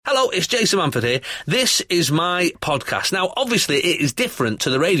Hello, it's Jason Manford here. This is my podcast. Now, obviously, it is different to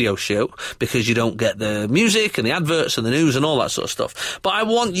the radio show because you don't get the music and the adverts and the news and all that sort of stuff. But I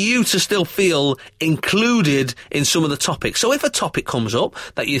want you to still feel included in some of the topics. So if a topic comes up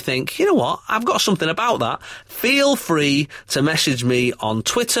that you think, you know what, I've got something about that, feel free to message me on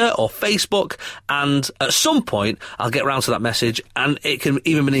Twitter or Facebook, and at some point, I'll get round to that message, and it can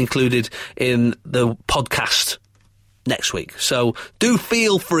even be included in the podcast next week. So do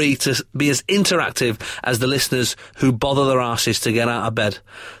feel free to be as interactive as the listeners who bother their arses to get out of bed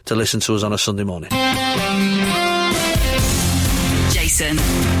to listen to us on a Sunday morning. Jason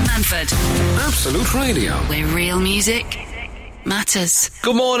Manford. Absolute Radio. Where real music matters.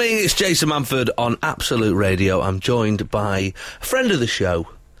 Good morning, it's Jason Manford on Absolute Radio. I'm joined by a friend of the show,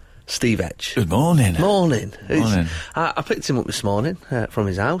 Steve Etch. Good morning. Morning. Morning. I picked him up this morning from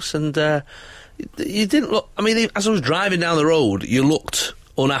his house, and you didn't look... I mean, as I was driving down the road, you looked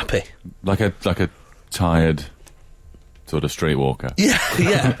unhappy. Like a tired sort of streetwalker.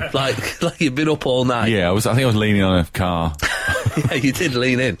 Yeah, like you've been up all night. Yeah, I think I was leaning on a car. Yeah, you did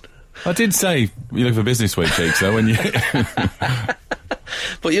lean in. I did say you look for business week cheeks though when you.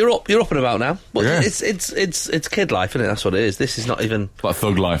 But you're up and about now. But Yeah. it's kid life, isn't it? That's what it is. This is not even Like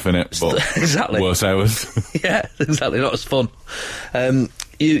thug life, innit? But exactly worse hours. Yeah, exactly. Not as fun.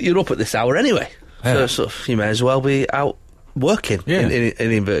 You're up at this hour anyway, Yeah. so you may as well be out working. Yeah.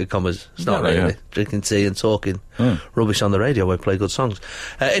 In inverted commas. It's not Exactly, really yeah. drinking tea and talking Mm. rubbish on the radio where we play good songs.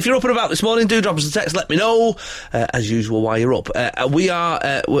 If you're up and about this morning, do drop us a text. Let me know as usual why you're up. We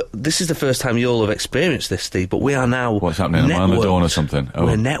are. This is the first time you'll have experienced this, Steve. But we are now. What's happening? Am I on the dawn or something? Oh.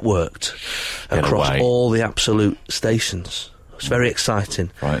 We're networked Get across away. all the Absolute stations. It's very exciting.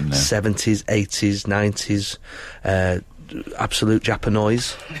 Right in there. 70s, 80s, 90s, Absolute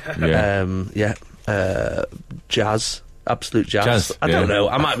Japanoise. Yeah. Jazz. Absolute jazz. Jazz, I don't yeah. know.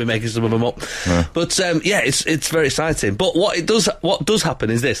 I might be making some of them up. Yeah. But it's very exciting. But what does happen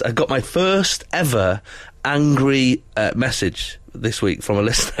is this. I got my first ever angry message this week from a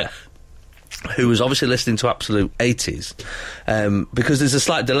listener who was obviously listening to Absolute 80s, because there's a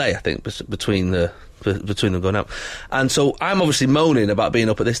slight delay, I think, between them going out. And so I'm obviously moaning about being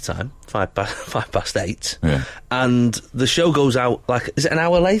up at this time, 8:05. Yeah. And the show goes out, is it an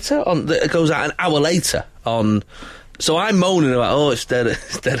hour later? It goes out an hour later on... So I'm moaning about, it's dead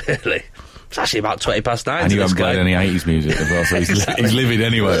early. It's actually about 9:20. And you haven't played any 80s music as well, so Exactly. he's livid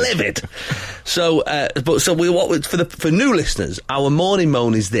anyway. Livid. So, for new listeners, our morning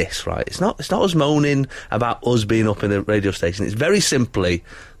moan is this, right? It's not us moaning about us being up in the radio station. It's very simply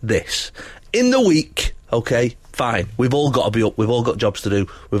this. In the week, okay, fine, we've all got to be up, we've all got jobs to do,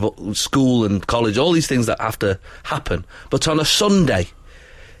 we've got school and college, all these things that have to happen. But on a Sunday,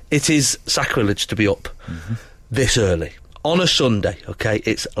 it is sacrilege to be up this early. On a Sunday, okay,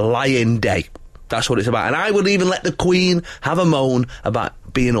 it's Lion Day. That's what it's about. And I would even let the Queen have a moan about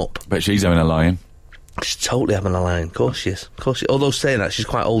being up. But she's having a lion. She's totally having a lion. Of course she is. Although saying that, she's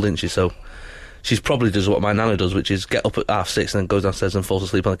quite old, isn't she? So she's probably does what my nana does, which is get up at 6:30 and then goes downstairs and falls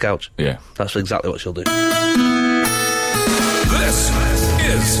asleep on the couch. Yeah. That's exactly what she'll do. This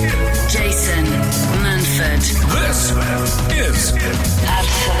is Jason Manford. This is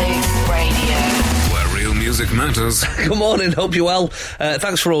Absolute Radio. where real music matters. Good morning, hope you're well.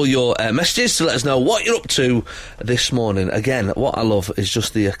 Thanks for all your messages to let us know what you're up to this morning. Again, what I love is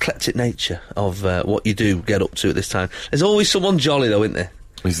just the eclectic nature of what you do get up to at this time. There's always someone jolly though, isn't there?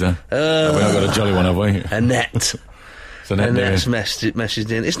 Is there? Have we not got a jolly one, have we? Annette. So Annette Annette's doing-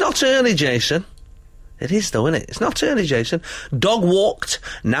 messaged in. It's not early, Jason. It is though, isn't it? It's not early, Jason. Dog walked,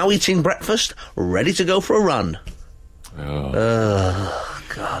 now eating breakfast, ready to go for a run. Oh.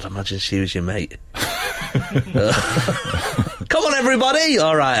 God, imagine she was your mate. Come on, everybody!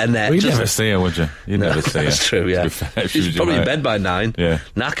 All right, Annette. Well, you'd never see her, would you? You'd never see her. That's true, yeah. To be fair, if she She's was your probably in mate. bed by 9, Yeah.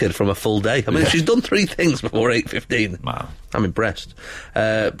 knackered from a full day. I mean, if she's done 3 things before 8:15, Wow. I'm impressed.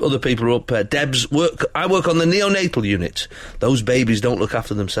 Other people are up. Deb's work. I work on the neonatal unit. Those babies don't look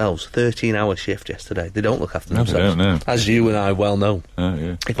after themselves. 13-hour shift yesterday. They don't look after No, they themselves. don't, no. As you and I well know. Oh,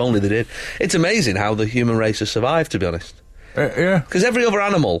 yeah. If only they did. It's amazing how the human race has survived, to be honest. Yeah. Because every other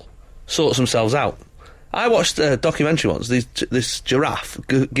animal sorts themselves out. I watched a documentary once. This giraffe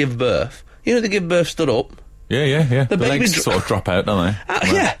give birth. You know, they give birth stood up. Yeah. The baby legs sort of drop out, don't they?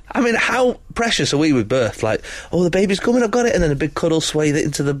 Yeah. I mean, how precious are we with birth? Like, the baby's coming, I've got it, and then a big cuddle swathe it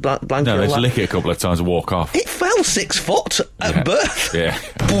into the blanket. No, they just like- lick it a couple of times and walk off. It fell 6 foot at birth. Yeah.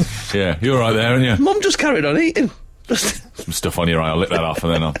 Yeah, you're right there, aren't you? Mum just carried on eating. Just Some stuff on your eye, I'll lick that off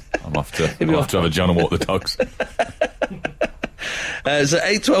and then I'm off to have a John and walk the dogs. So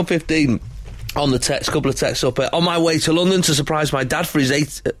 8, 12, 15. on the text, couple of texts up. On my way to London to surprise my dad for his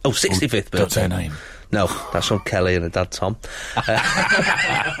 65th birthday. Don't say a name. No, that's from Kelly and her dad Tom.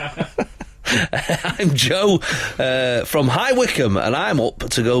 I'm Joe from High Wycombe, and I'm up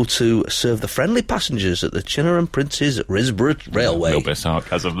to go to serve the friendly passengers at the Chinner and Prince's Risborough Railway. A little bit of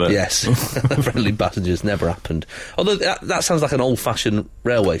sarcasm there. Yes, friendly passengers never happened. Although that sounds like an old-fashioned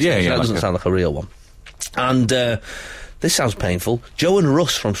railway station. That doesn't sound like a real one. And this sounds painful. Joe and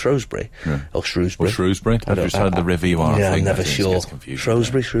Russ from Shrewsbury. Yeah. Or Shrewsbury. Or Shrewsbury. Which side of the river you are, Yeah, I think. I'm never sure.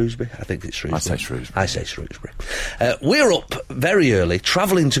 Shrewsbury. I think it's Shrewsbury. I say Shrewsbury. I say Shrewsbury. We're up very early,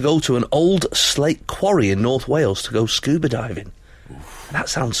 travelling to go to an old slate quarry in North Wales to go scuba diving. Oof. That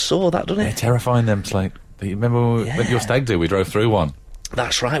sounds sore, that, doesn't it? They're terrifying, them slate. You remember when we went to your stag do? We drove through one.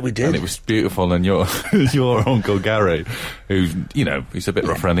 That's right, we did. And it was beautiful, and your Uncle Gary, who's, he's a bit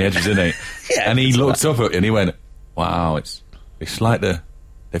rough around the edges, isn't he? Yeah. And he looked up at it and he went, wow, it's like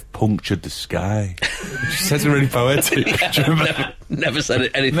they've punctured the sky. She says it really poetic. Yeah, never said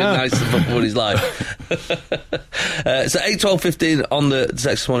anything nice before in his life. So 8:12:15 on the text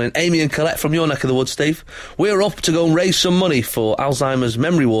this morning. Amy and Colette from your neck of the woods, Steve. We're up to go and raise some money for Alzheimer's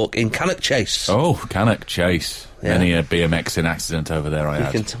Memory Walk in Cannock Chase. Oh, Cannock Chase. Yeah. Any BMXing accident over there I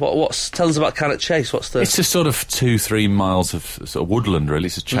had. Tell us about Cannock Chase. It's just sort of 2-3 miles of sort of woodland, really.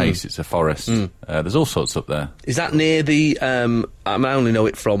 It's a chase, it's a forest. There's all sorts up there. Is that near the, I only know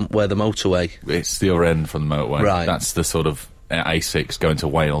it from where the motorway... It's the other end from the motorway. Right. That's the sort of A6 going to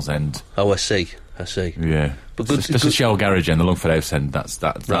Wales end. Oh, I see. Yeah. But just a Shell garage end, the Longford House end,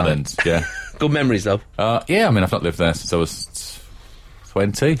 that end, yeah. Good memories, though. Yeah, I mean, I've not lived there since I was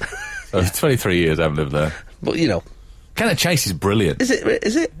 20. So 23 years I haven't lived there. But, Cannock Chase is brilliant. Is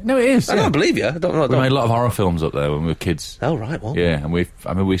it? No, it is. I don't believe you. I don't know. We made a lot of horror films up there when we were kids. Oh, right, well. Yeah, and we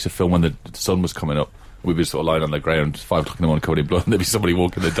used to film when the sun was coming up. We'd be sort of lying on the ground, 5 o'clock in the morning, covered in blood, and there'd be somebody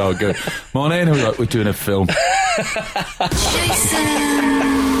walking the dog going, morning, and we're doing a film. Jason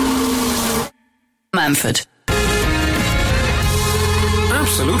Manford.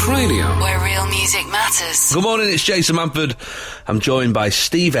 Absolute Radio. Where real music matters. Good morning, it's Jason Manford. I'm joined by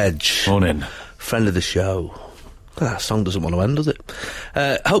Steve Edge. Morning. Friend of the show. That song doesn't want to end, does it?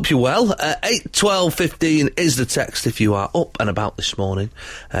 Hope you're well. 8:12:15 is the text if you are up and about this morning.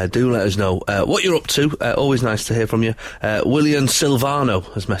 Do let us know what you're up to. Always nice to hear from you. William Silvano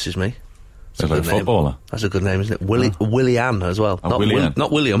has messaged me. Sounds like a footballer. That's a good name, isn't it? Willian as well. Not Willian.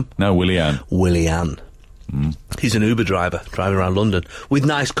 Not William. No, Willian. Willian. He's an Uber driver, driving around London with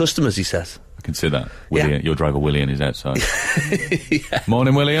nice customers, he says. I can see that. William, Yeah. Your driver William is outside. Yeah.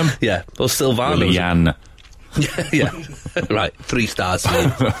 Morning, William. Yeah. Well, Silvano. Willian. Yeah. Right. 3 stars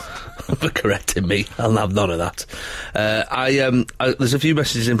for correcting me. I'll have none of that. There's a few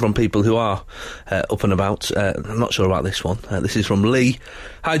messages in from people who are up and about. I'm not sure about this one. This is from Lee.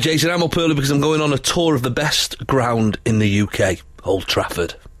 Hi, Jason. I'm up early because I'm going on a tour of the best ground in the UK, Old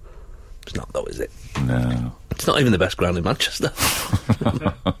Trafford. It's not, though, is it? No. It's not even the best ground in Manchester.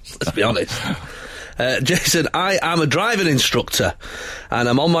 Let's be honest. Jason, I am a driving instructor and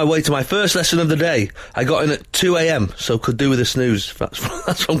I'm on my way to my first lesson of the day. I got in at 2 a.m, so could do with a snooze.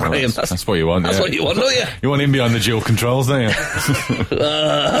 That's from Graham. That's what you want, That's what you want, don't you? You want him behind the dual controls, don't you?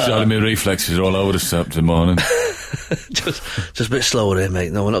 Sorry, my reflexes are all over the shop this morning. just a bit slower here,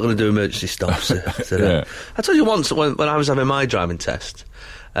 mate. No, we're not going to do emergency stops today. Yeah. I told you once when I was having my driving test,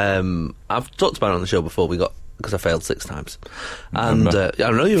 I've talked about it on the show before, because I failed 6 times. And I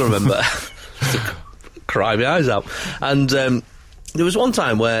know you remember. Cry my eyes out. And there was one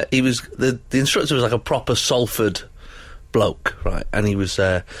time where he was the instructor was like a proper Salford bloke, right? And he was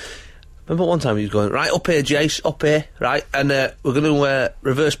remember one time he was going, right, up here, Jace, up here, right, and we're going to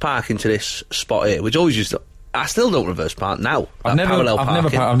reverse park into this spot here, which always used to. I still don't reverse park now. I've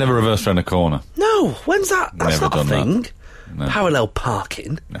never reversed around a corner. No, when's that? That's Never not a done thing. that. No. Parallel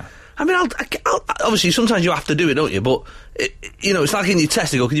parking. No. I mean, I'll obviously sometimes you have to do it, don't you? But it's like in your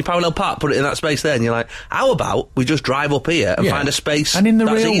test. You go, can you parallel park? Put it in that space there, and you're like, how about we just drive up here and find a space? And in the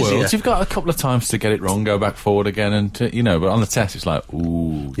that's real easier. world, you've got a couple of times to get it wrong, go back forward again, and but on the test, it's like,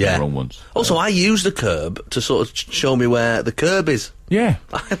 ooh, Yeah. the wrong ones. Also, I use the curb to sort of show me where the curb is. Yeah.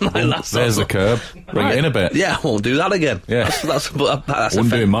 There's the curb. Bring it in a bit. Yeah, I won't do that again. Yeah. That's Wouldn't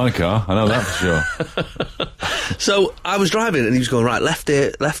do it in my car, I know that for sure. So I was driving and he was going, right, left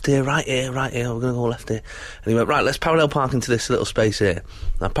here, right here, we're going to go left here. And he went, right, let's parallel park into this little space here.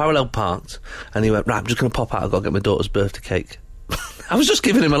 And I parallel parked and he went, right, I'm just going to pop out, I've got to get my daughter's birthday cake. I was just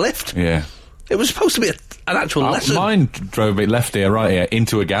giving him a lift. Yeah. It was supposed to be an actual lesson. Mine drove me left here, right here,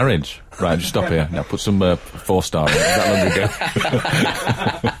 into a garage. Right, just stop here. Now put some 4-star in. That long ago.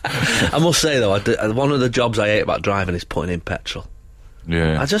 I must say, though, one of the jobs I hate about driving is putting in petrol.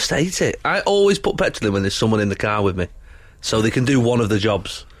 Yeah. I just hate it. I always put petrol in when there's someone in the car with me, so they can do one of the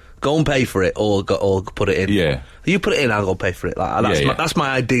jobs. Go and pay for it, or put it in. Yeah. You put it in, I'll go pay for it. That's my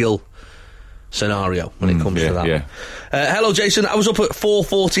ideal scenario when it comes to that. Yeah. Hello, Jason. I was up at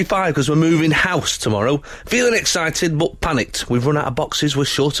 4:45 because we're moving house tomorrow. Feeling excited but panicked. We've run out of boxes. We're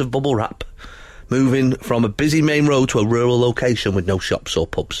short of bubble wrap. Moving from a busy main road to a rural location with no shops or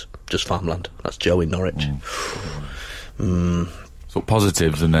pubs, just farmland. That's Joe in Norwich. So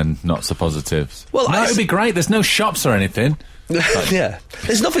positives and then not so positives. Well, no, it'd be great. There's no shops or anything. Yeah,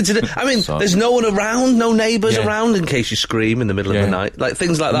 there's nothing to do. I mean, Sorry. there's no one around, no neighbours around in case you scream in the middle of the night, like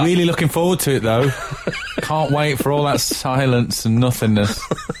things like that. Really looking forward to it though. Can't wait for all that silence and nothingness.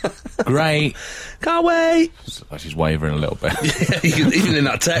 Great. Can't wait. She's wavering a little bit. Even in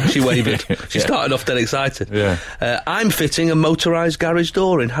that text, she wavered. She started off dead excited. Yeah. I'm fitting a motorised garage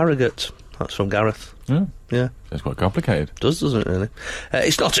door in Harrogate. That's from Gareth. Yeah. It's quite complicated. Doesn't it really?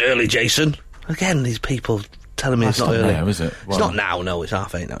 It's not early, Jason. Again, these people telling me it's not early. Now, is it? It's not now, no, it's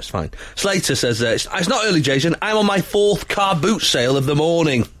 8:30 now, it's fine. Slater says, it's not early, Jason. I'm on my 4th car boot sale of the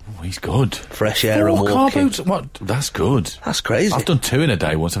morning. Oh, he's good. Fresh air 4 and walking. car boots? What? That's good. That's crazy. I've done 2 in a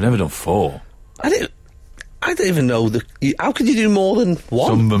day once. I've never done 4. I didn't even know how could you do more than one?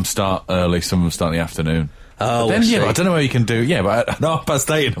 Some of them start early, some of them start in the afternoon. Oh, but then, I see. but I don't know where you can do. Yeah, but at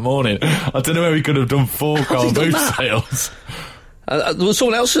 8:30 in the morning, I don't know where we could have done 4 car he done boot that? sales. There was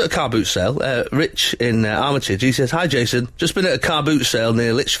someone else at a car boot sale, Rich in Armitage. He says, "Hi, Jason. Just been at a car boot sale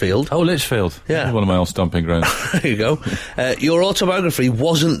near Lichfield." Oh, Lichfield. Yeah. One of my old stomping grounds. There you go. Your autobiography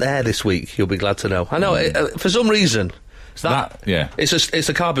wasn't there this week. You'll be glad to know. I know. For some reason, Yeah. it's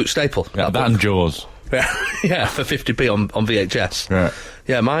a car boot staple. Yeah, that and Jaws. Yeah, for 50p on VHS. Right.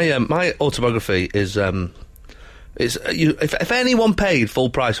 Yeah, my autobiography is. If anyone paid full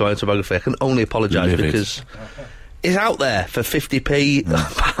price for my autobiography, I can only apologise because it's out there for 50p a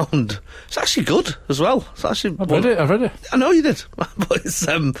pound. It's actually good as well. It's actually. I've read it. I know you did, but it's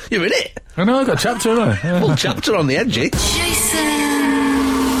you're in it. I know, I've got a chapter, haven't I? Full chapter on the edgy. Jason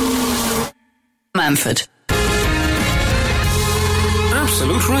Manford,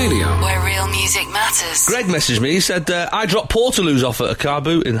 Absolute Radio. where real music matters. Greg messaged me. He said, I dropped Portaloos off at a car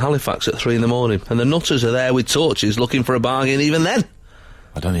boot in Halifax at 3 in the morning, and the nutters are there with torches looking for a bargain even then.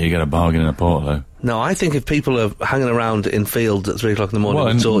 I don't think you get a bargain in a port, though. No, I think if people are hanging around in fields at 3 o'clock in the morning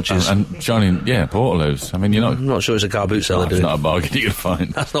with torches... And shining, Portaloos. I mean, you're not... I'm not sure it's a car boot sale they're It's doing. not a bargain you can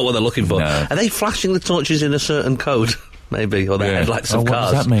find. That's not what they're looking for. No. Are they flashing the torches in a certain code? Maybe, or the headlights of what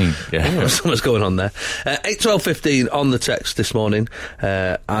cars. does that mean? Yeah. Something's going on there. 8:12:15 on the text this morning,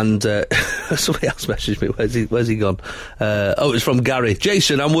 and somebody else messaged me. Where's he gone? It's from Gary.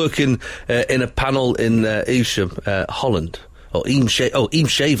 Jason, I'm working in a panel in Evesham, Holland. Or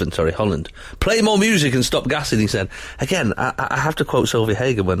Eamshaven, Holland. Play more music and stop gassing, he said. Again, I have to quote Sylvia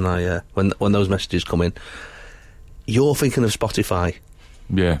Hagen when those messages come in. You're thinking of Spotify.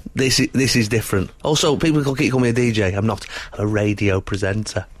 Yeah. This is different. Also, people keep calling me a DJ. I'm not. I'm a radio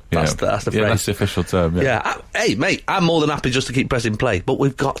presenter. That's the phrase. Yeah, that's the official term, yeah. Hey, mate, I'm more than happy just to keep pressing play, but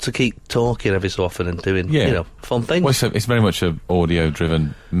we've got to keep talking every so often and doing, fun things. Well, it's very much an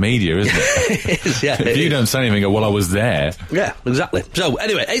audio-driven media, isn't it? It is, yeah. If you don't say anything, go, well, I was there. Yeah, exactly. So,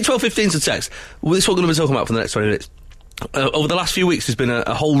 anyway, 8:12:15 to text. This is what we're going to be talking about for the next 20 minutes. Over the last few weeks, there's been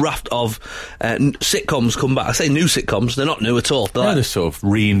a whole raft of sitcoms come back. I say new sitcoms; they're not new at all. They're They're sort of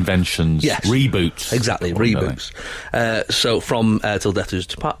reinventions, Yes. reboots. Exactly, reboots. So from Till Death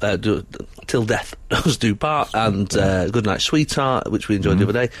Does Do Part, and Good Night Sweetheart, which we enjoyed the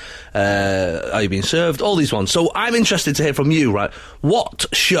other day. Are You Being Served? All these ones. So I'm interested to hear from you. Right, what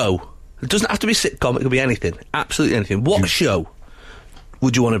show? It doesn't have to be sitcom. It could be anything. Absolutely anything. What show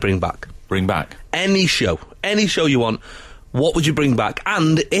would you want to bring back? Bring back. Any show you want, what would you bring back?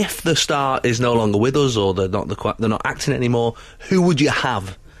 And if the star is no longer with us, or they're not acting anymore, who would you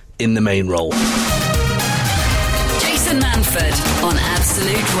have in the main role? Jason Manford on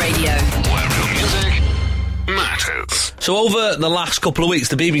Absolute Radio. Where real music matters. So over the last couple of weeks,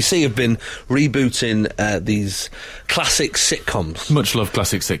 the BBC have been rebooting these classic sitcoms. Much loved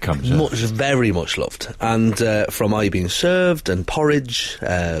classic sitcoms. Yeah. Very much loved. And from Are You Being Served and Porridge,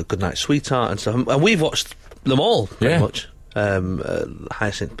 Good Night Sweetheart and stuff. And we've watched them all, pretty much.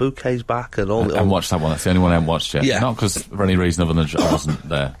 Hyacinth Bouquet's back and all. I haven't watched that one. That's the only one I haven't watched yet. Yeah. Not because for any reason other than I wasn't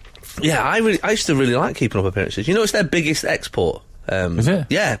there. Yeah, I used to really like Keeping Up Appearances. You know, it's their biggest export. Is it?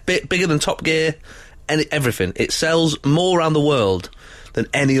 Yeah, bigger than Top Gear, everything. It sells more around the world than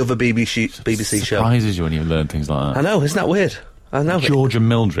any other BBC show. Surprises you when you learn things like that. I know, isn't that weird? I know. George and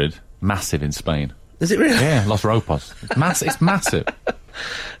Mildred, massive in Spain. Is it really? Yeah, Los Ropos. It's massive.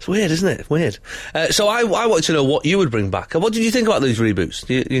 It's weird, isn't it? Weird. So I wanted to know what you would bring back. What did you think about these reboots?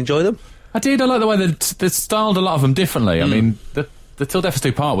 Do you enjoy them? I did. I like the way they styled a lot of them differently. I mean, the Till Death Us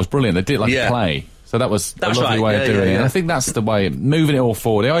Do Part was brilliant. They did it like a play. So that was a lovely way of doing it. And I think that's the way, moving it all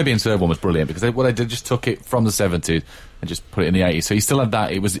forward. The IB and Serve one was brilliant because they did just took it from the 70s and just put it in the 80s. So you still had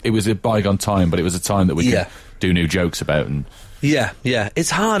that. It was a bygone time, but it was a time that we could do new jokes about. And yeah. It's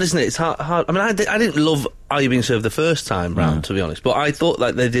hard, isn't it? It's hard. I mean, I didn't love Are You Being Served the first time round, to be honest, but I thought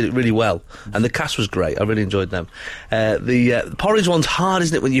like they did it really well, and the cast was great. I really enjoyed them. The Porridge one's hard,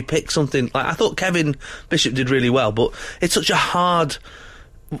 isn't it? When you pick something like I thought Kevin Bishop did really well, but it's such a hard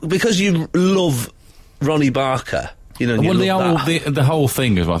because you love Ronnie Barker. You know, the whole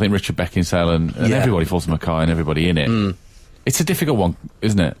thing as well. I think Richard Beckinsale and everybody, Fulton Mackay and everybody in it. It's a difficult one,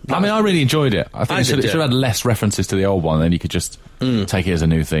 isn't it? I mean, I really enjoyed it. I think it should have had less references to the old one, then you could just take it as a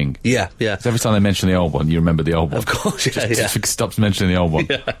new thing. Yeah. So every time they mention the old one, you remember the old one. Of course, Just stops mentioning the old one.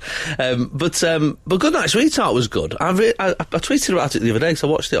 Yeah. But Good Night Sweetheart was good. I tweeted about it the other day because I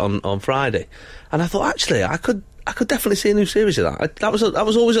watched it on Friday, and I thought actually I could definitely see a new series of that. That was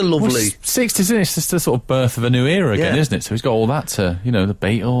always a lovely 60s, isn't it? It's just the sort of birth of a new era again, isn't it? So he's got all that to, the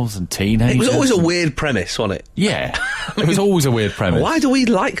Beatles and teenagers. It was always a weird premise, wasn't it? Yeah, it was always a weird premise. Why do we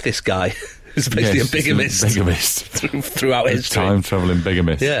like this guy? Who's basically a bigamist. Throughout history. Time-travelling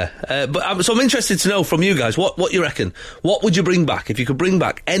bigamist. Yeah. So I'm interested to know from you guys, what you reckon? What would you bring back? If you could bring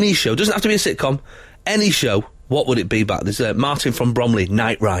back any show, doesn't have to be a sitcom, any show, what would it be back? There's Martin from Bromley,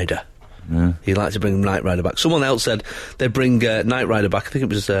 Knight Rider. Yeah. He'd like to bring Knight Rider back. Someone else said they'd bring Knight Rider back. I think it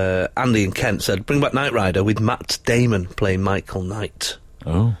was Andy in Kent said, bring back Knight Rider with Matt Damon playing Michael Knight.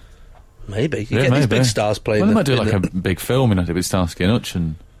 Oh. Maybe. You get these big stars playing. Well, they might do like a big film, with Starsky and Hutch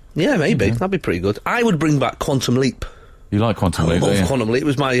and... Yeah, maybe. That'd be pretty good. I would bring back Quantum Leap. You like Quantum Leap, I love Quantum Leap. It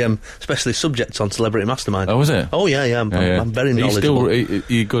was my specialist subject on Celebrity Mastermind. Oh, was it? Oh, yeah. I'm very knowledgeable. Are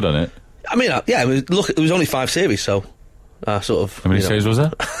you good on it? I mean, look, it was only 5 series, so... sort of. How many series was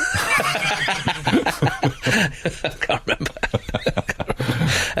there? I can't remember.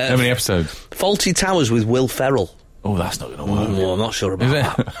 How many episodes? Faulty Towers with Will Ferrell. Oh, that's not going to work. I'm not sure about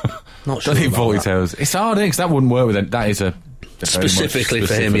that. Not sure. I think Faulty Towers. It's hard, because that wouldn't work with it. That is specifically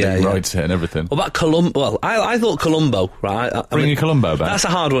for him, yeah. Writes it and everything. What about Columbo? Well, I thought Columbo, right? Bringing Columbo back. That's a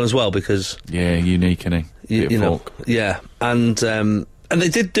hard one as well, because... Yeah, unique, isn't he? You know, yeah. And they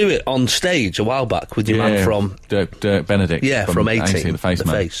did do it on stage a while back with your man from... Dirk Benedict. Yeah, from 18, The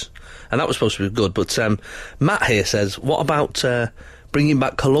Face. And that was supposed to be good, but Matt here says, what about bringing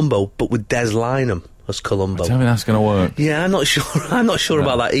back Columbo, but with Des Lynam as Columbo? I don't think that's going to work. Yeah, I'm not sure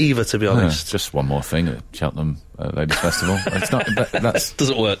about that either, to be honest. It's just one more thing at Cheltenham Ladies Festival. It's not... That's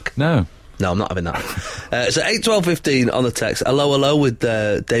doesn't work. No, I'm not having that. So 8-12-15 on the text. Hello with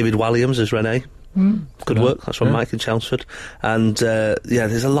David Walliams as Renee. Good work. That's from Mike in Chelmsford. And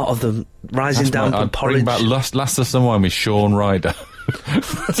there's a lot of them. Rising Down from Porridge. Bring back Last of Someone with Sean Ryder,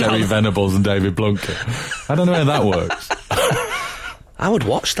 Terry Venables and David Blunkett. I don't know how that works. I would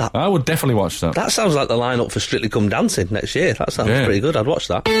watch that. I would definitely watch that. That sounds like the lineup for Strictly Come Dancing next year. That sounds pretty good. I'd watch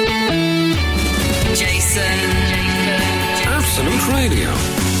that. Jason. Absolute Radio.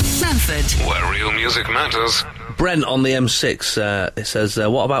 Manford. Where real music matters. Brent on the M6, it says,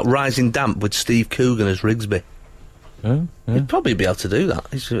 what about Rising Damp with Steve Coogan as Rigsby? Yeah. He'd probably be able to do that.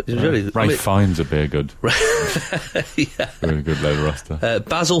 He's really good. Ray Fiennes would be a good. Yeah. Really good load roster.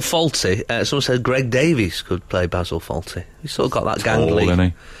 Basil Fawlty. Someone said Greg Davies could play Basil Fawlty. He's sort of got that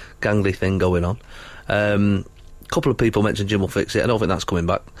gangly thing going on. A couple of people mentioned Jim will fix it. I don't think that's coming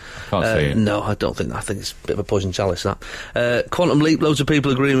back. Can't see it. No, I don't think that. I think it's a bit of a poison chalice, that. Quantum Leap, loads of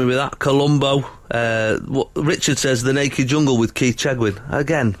people agreeing with that. Columbo. Richard says The Naked Jungle with Keith Chegwin.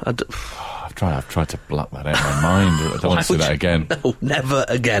 Again, I've tried to block that out of my mind. I don't want to see that again. No, never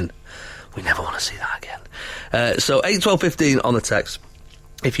again. We never want to see that again. So 8-12-15 on the text.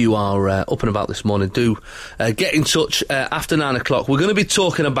 If you are up and about this morning, do get in touch after 9 o'clock. We're going to be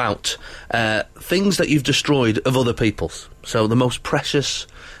talking about things that you've destroyed of other people's. So the most precious,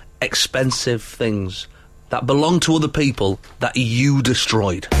 expensive things that belong to other people that you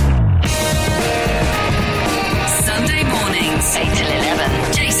destroyed. Sunday mornings, 8 till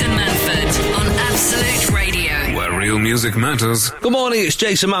 11. Jason Manford on Absolute Radio. Where real music matters. Good morning, it's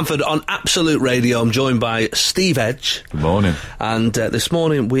Jason Manford on Absolute Radio. I'm joined by Steve Edge. Good morning. And this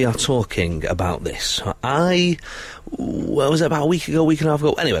morning we are talking about this. Was it about a week ago, week and a half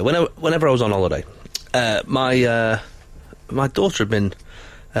ago? Anyway, whenever I was on holiday, my daughter had been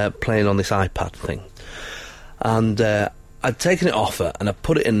playing on this iPad thing. And I'd taken it off her and I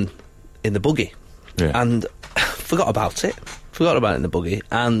put it in the buggy. Yeah. And forgot about it. forgot about it in the buggy,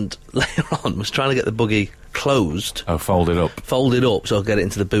 and later on was trying to get the buggy closed. Oh, folded up So I'll get it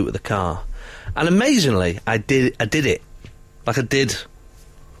into the boot of the car. And amazingly, I did it. Like I did.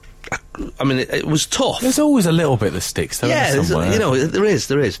 I mean, it was tough. There's always a little bit that sticks, though, somewhere. You know, there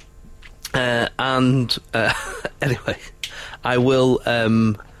is. And anyway, I will.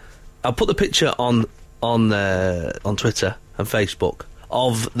 I'll put the picture on Twitter and Facebook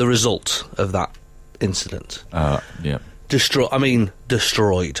of the result of that incident. Yeah. Destroyed.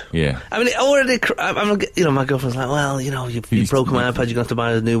 Yeah. I mean, it already. My girlfriend's like, well, you've broken my iPad. You're going to have to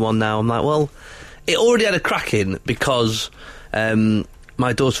buy a new one now. I'm like, well, it already had a crack in because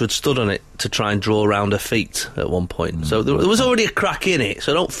my daughter had stood on it to try and draw around her feet at one point. So there was already a crack in it.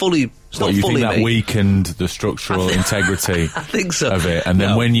 So don't fully. You think that weakened the structural integrity I think so. of it, and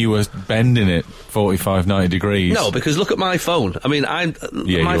then when you were bending it 45, 90 degrees... No, because look at my phone. I mean, my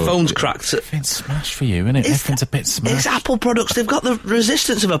phone's cracked. Everything's smashed for you, isn't it? Everything's a bit smashed. It's Apple products. They've got the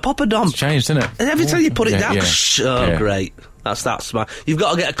resistance of a poppadom. It's changed, isn't it? And every time you put it down... Yeah. Great. That's smart. You've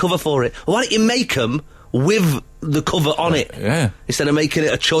got to get a cover for it. Why don't you make them with the cover on it? Yeah. Instead of making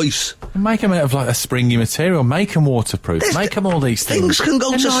it a choice. Make them out of, like, a springy material. Make them waterproof. Make them all these things. Things can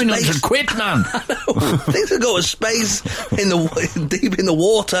go to space. 900 quid, man. I know. Things can go to space, deep in the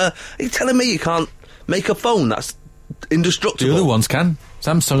water. Are you telling me you can't make a phone that's indestructible? The other ones can.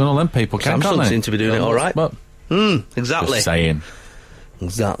 Samsung and all them people can, can't they? Samsung seem to be doing it all right. But exactly. Just saying.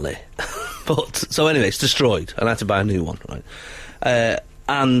 Exactly. So anyway, it's destroyed, and I had to buy a new one, right?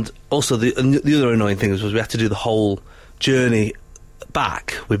 And also the other annoying thing was we had to do the whole journey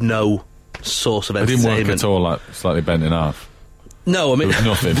back with no source of entertainment. It didn't work at all, like slightly bent in half. No, I mean... There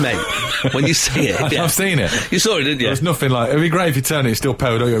was nothing. Mate, when you see it... I've seen it. You saw it, didn't you? There was nothing like... It'd be great if you turn it, it's still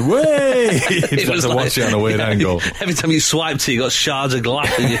powered up. You go, way! You have to watch it on a weird angle. Every time you swiped it, you got shards of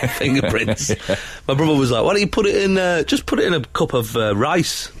glass in your fingerprints. My brother was like, why don't you put it in... just put it in a cup of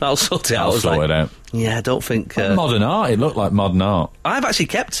rice. That'll sort it out. I'll sort it out. Yeah, I don't think... modern art. It looked like modern art. I've actually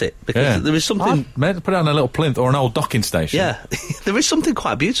kept it, because there is something... Put it on a little plinth or an old docking station. Yeah, there is something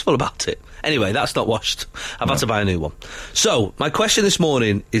quite beautiful about it. Anyway, that's not washed. I've had to buy a new one. So, my question this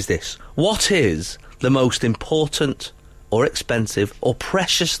morning is this. What is the most important or expensive or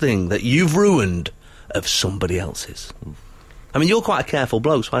precious thing that you've ruined of somebody else's? I mean, you're quite a careful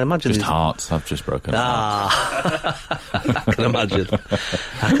bloke, so I imagine... Just hearts. I've just broken I can imagine.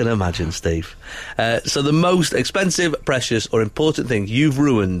 I can imagine, Steve. So the most expensive, precious or important thing you've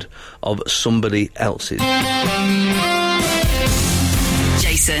ruined of somebody else's.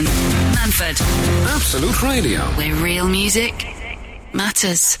 Jason Manford. Absolute Radio. Where real music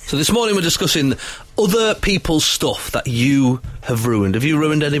matters. So this morning we're discussing other people's stuff that you have ruined. Have you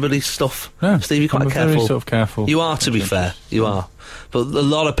ruined anybody's stuff? No, Steve, you're quite careful. Very sort of careful. You are, to be fair. You are. But a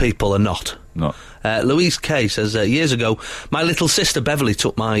lot of people are not. Louise Kay says, years ago, my little sister Beverly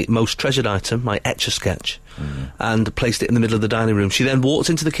took my most treasured item, my Etch-a-Sketch, and placed it in the middle of the dining room. She then walked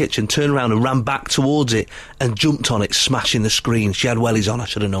into the kitchen, turned around and ran back towards it and jumped on it, smashing the screen. She had wellies on. I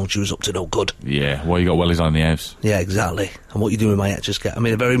should have known she was up to no good. Yeah, well, you got wellies on in the house. Yeah, exactly. And what you doing with my Etch-a-Sketch? I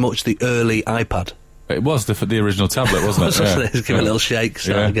mean, very much the early iPad. It was the original tablet, wasn't it? Give it a little shake,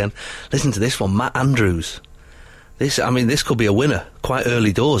 start again. Listen to this one, Matt Andrews. This could be a winner. Quite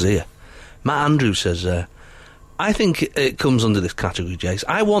early doors here. Matt Andrews says, I think it comes under this category, Jace.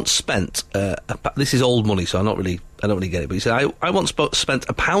 I once spent, this is old money, so I don't really get it, but he said, I once spent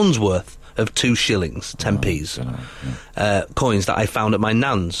 £1 worth of 2 shillings, 10p's, coins that I found at my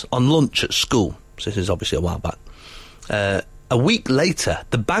nan's on lunch at school. So this is obviously a while back. A week later,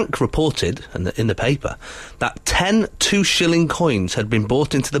 the bank reported, in the paper, that 10 2-shilling coins had been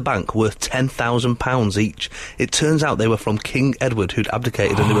brought into the bank worth £10,000 each. It turns out they were from King Edward, who'd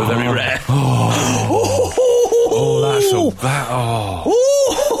abdicated, and they were very rare.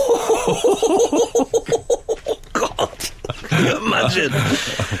 God, can you imagine?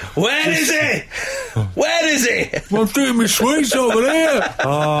 Where is he? Where is he? I'm doing my sweets over there.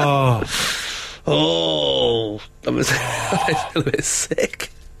 I'm a bit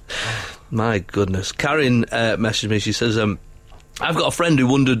sick. My goodness. Karen messaged me. She says, I've got a friend who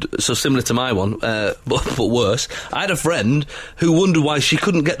wondered, so similar to my one, but worse. I had a friend who wondered why she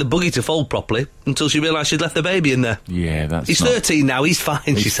couldn't get the buggy to fold properly until she realised she'd left the baby in there. Yeah, He's 13 now, he's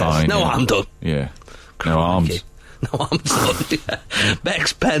fine, she says. No harm done. Yeah. No arms. No arms done, yeah.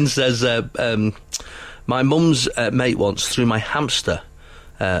 Bex Penn says, my mum's mate once threw my hamster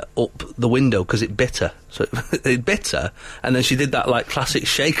up the window because it bit her. So it bit her, and then she did that like classic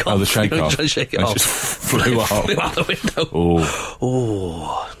shake off. Oh, the shake off. Trying to shake it and off. Just flew off. Flew out the window.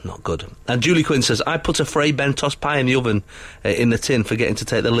 Oh, not good. And Julie Quinn says, I put a Frey Bentos pie in the oven in the tin, forgetting to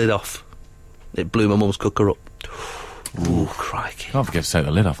take the lid off. It blew my mum's cooker up. Ooh, crikey. Can't forget to take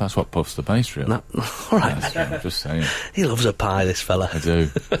the lid off. That's what puffs the pastry up. No, all right. I'm just saying. He loves a pie, this fella. I do.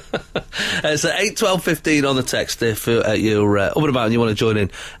 It's 8-12-15 on the text if you're up and about and you want to join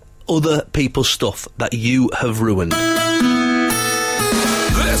in. Other people's stuff that you have ruined. This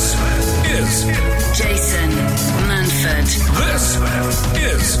is Jason Manford. This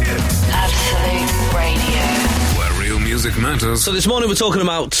is Absolute Radio. where real music matters. So this morning we're talking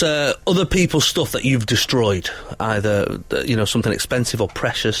about other people's stuff that you've destroyed, either something expensive or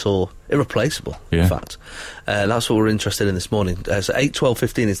precious or irreplaceable. Yeah. In fact, that's what we're interested in this morning. So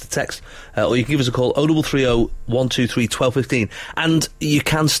 8-12-15 is the text, or you can give us a call 0330 123 1215, and you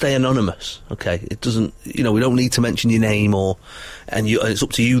can stay anonymous. Okay, it doesn't. We don't need to mention your name and it's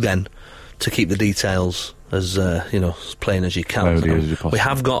up to you then to keep the details as plain as you can. As you We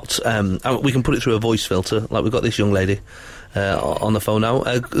have got. We can put it through a voice filter, like we've got this young lady on the phone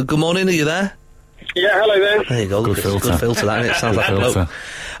now. Good morning. Are you there? Yeah, hello there. There you go. Good filter. Good filter. That it sounds like a bloke.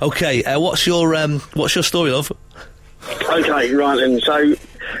 Okay. What's your story, love? Okay, right then. So,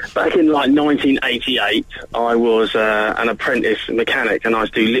 back in 1988, I was an apprentice mechanic, and I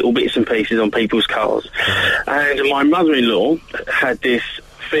used to do little bits and pieces on people's cars. And my mother-in-law had this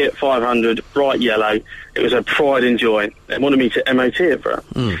Fiat 500, bright yellow. It was a pride and joy. They wanted me to MOT it for her.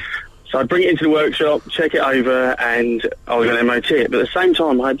 So I'd bring it into the workshop, check it over, and I was going to MOT it. But at the same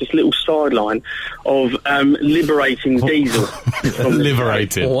time, I had this little sideline of liberating diesel.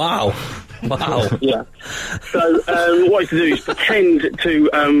 Liberated. Wow. Yeah. So what I used to do is pretend to,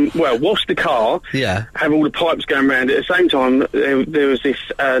 wash the car, Yeah. have all the pipes going around. At the same time, there was this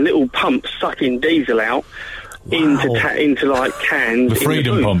little pump sucking diesel out into cans. The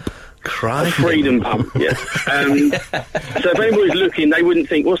freedom pump. Crikey. A freedom pump, yes. So if anybody's looking, they wouldn't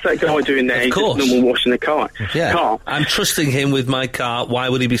think, what's that guy doing there? He's just normal washing the car. Yeah. I'm trusting him with my car. Why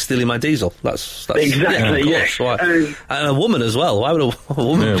would he be stealing my diesel? That's exactly, yeah. Of course. Why? And a woman as well. Why would a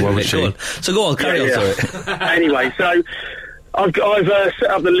woman do it? Go on. So go on, carry on to it. Anyway, so I've set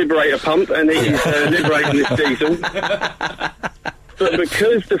up the Liberator pump, and it is liberating this diesel. But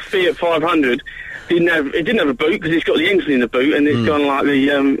because the Fiat 500 didn't have a boot, because it's got the engine in the boot, and it's gone like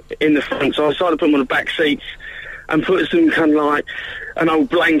in the front. So I decided to put them on the back seats and put some kind of like an old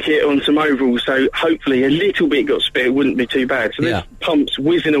blanket on some overalls. So hopefully a little bit got spit. It wouldn't be too bad. So this pump's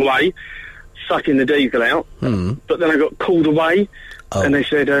whizzing away, sucking the diesel out. But then I got called away, and they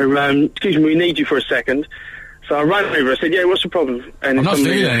said, "Excuse me, we need you for a second." So I ran over. I said, "Yeah, what's the problem?" And I'm not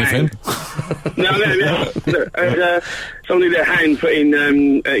stealing anything. No. And somebody their hand put in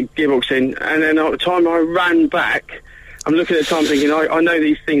a gearbox in, and then at the time I ran back, I'm looking at the time thinking, I know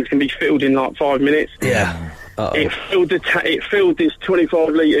these things can be filled in like 5 minutes. Yeah. It filled this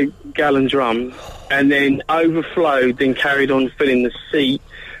 25-litre gallon drum, and then overflowed, then carried on filling the seat,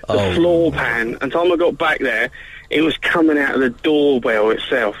 the floor pan. And time I got back there, it was coming out of the doorbell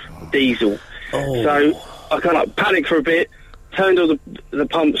itself, diesel. So I kind of panicked for a bit, turned all the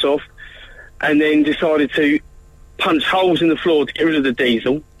pumps off, and then decided to punch holes in the floor to get rid of the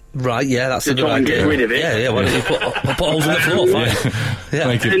diesel. Right, yeah, that's a good idea. To try and get rid of it. Yeah, why don't you put holes in the floor, fine. Yeah.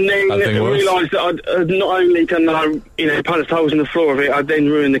 And then I realised that I'd not only punched holes in the floor of it, I'd then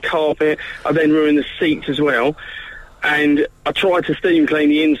ruined the carpet, I'd then ruined the seats as well. And I tried to steam clean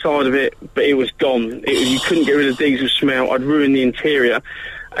the inside of it, but it was gone. You couldn't get rid of the diesel smell. I'd ruined the interior.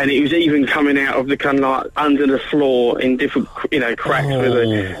 And it was even coming out of the kind of like under the floor in different, cracks where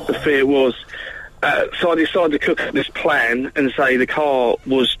the Fiat was. So I decided to cook up this plan and say the car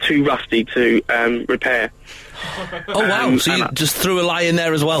was too rusty to repair. Oh wow! So you just threw a lie in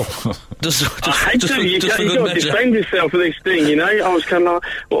there as well. I had to. You've got to defend yourself for this thing, I was kind of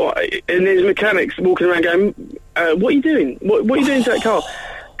like, and there's mechanics walking around going, "What are you doing? What are you doing to that car?"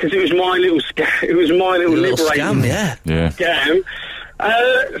 Because it was my little scam. It was my little liberating scam.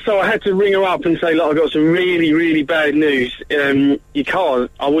 So I had to ring her up and say, look, I've got some really, really bad news. Your car,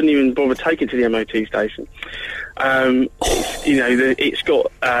 I wouldn't even bother take it to the MOT station. It's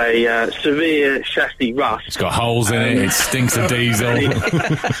got a severe chassis rust. It's got holes in it. It stinks of diesel.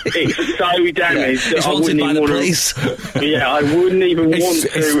 It's so damaged. It's wanted by the police. I wouldn't even want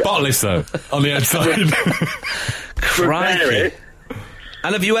to. It's spotless though on the outside. Repair it.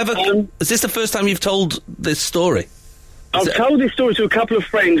 And have you ever? Is this the first time you've told this story? I've told this story to a couple of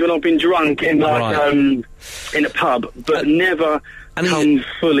friends when I've been drunk in in a pub, but never come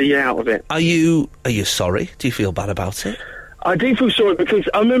fully out of it. Are you sorry? Do you feel bad about it? I do feel sorry because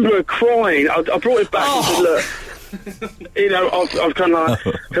I remember her crying. I brought it back and said, look, I've kind of like,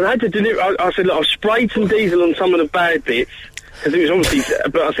 because I had to deliver. I said, look, I've sprayed some diesel on some of the bad bits because it was obviously.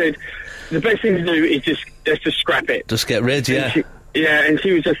 But I said, the best thing to do is just scrap it. Just get rid, yeah. Yeah, and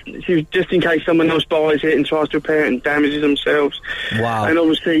she was just in case someone else buys it and tries to repair it and damages themselves. Wow. And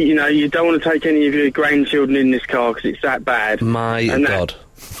obviously, you know, you don't want to take any of your grandchildren in this car because it's that bad. My God.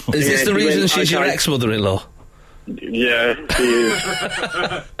 Is this the reason she's your ex-mother-in-law? Yeah, she is.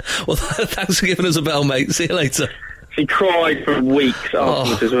 Well, thanks for giving us a bell, mate. See you later. She cried for weeks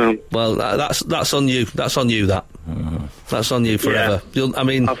afterwards as well. Well, that's on you. That's on you, that. That's on you forever.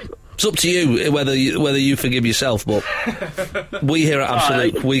 Yeah. It's up to you whether you forgive yourself, but we here at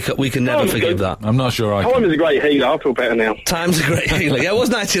Absolute, we can never forgive that. I'm not sure I can. Time is a great healer. I feel better now. Time's a great healer. Yeah, it was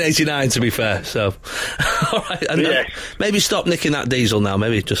 1989, to be fair, so... All right, and maybe stop nicking that diesel now.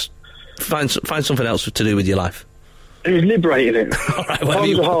 Maybe just find something else to do with your life. It was liberating it. All right,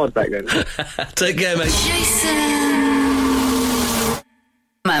 times were hard back then. Take care, mate. Jason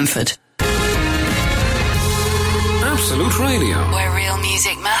Manford. Absolute Radio. Where real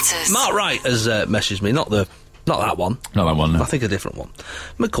music matters. Mark Wright has messaged me, not that one. Not that one, no. I think a different one.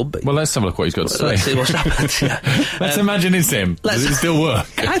 It could be. Well, let's have a look what he's got to say. Let's see what's happened. Yeah. Let's imagine it's him. Does it still work?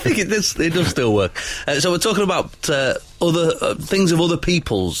 I think it does still work. So we're talking about other things of other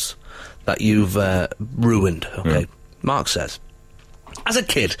people's that you've ruined. Okay. Yeah. Mark says, as a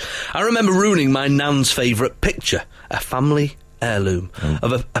kid, I remember ruining my nan's favourite picture, a family heirloom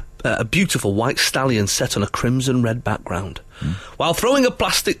of a beautiful white stallion set on a crimson red background. While throwing a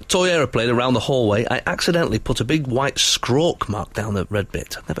plastic toy aeroplane around the hallway, I accidentally put a big white scrawk mark down the red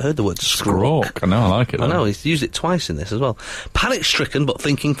bit. I've never heard the word scrawk. I know, I like it. I know, he's used it twice in this as well. Panic-stricken but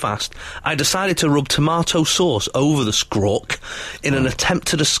thinking fast, I decided to rub tomato sauce over the scrawk in an attempt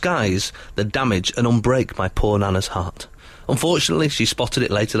to disguise the damage and unbreak my poor Nana's heart. Unfortunately, she spotted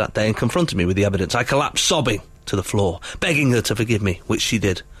it later that day and confronted me with the evidence. I collapsed sobbing to the floor, begging her to forgive me, which she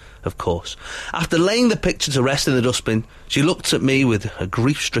did, of course. After laying the picture to rest in the dustbin, she looked at me with a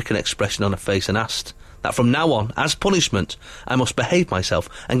grief-stricken expression on her face and asked that from now on, as punishment, I must behave myself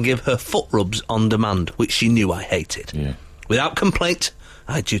and give her foot rubs on demand, which she knew I hated. Yeah. Without complaint,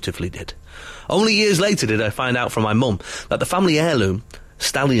 I dutifully did. Only years later did I find out from my mum that the family heirloom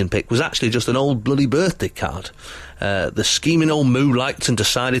stallion pic was actually just an old bloody birthday card the scheming old moo liked and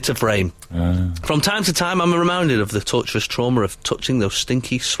decided to frame. From time to time I'm reminded of the torturous trauma of touching those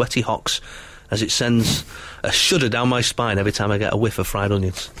stinky, sweaty hocks as it sends a shudder down my spine every time I get a whiff of fried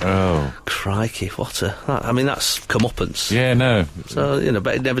onions. Oh. Crikey, I mean, that's comeuppance. Yeah, no. So,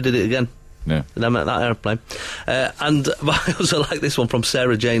 bet he never did it again. No. Them at that aeroplane. And I also like this one from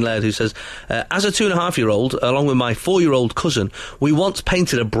Sarah Jane Laird, who says, as a 2.5-year-old, along with my 4-year-old cousin, we once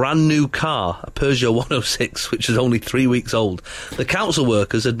painted a brand new car, a Peugeot 106, which was only 3 weeks old. The council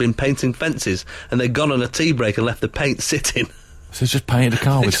workers had been painting fences, and they'd gone on a tea break and left the paint sitting. So it's just painted a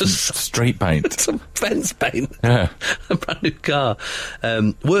car with some street paint. Some fence paint. Yeah. A brand new car.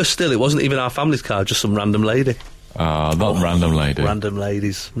 Worse still, it wasn't even our family's car, just some random lady. Not random lady. Random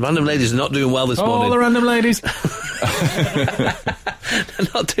ladies. Random ladies are not doing well this morning. Oh, the random ladies. They're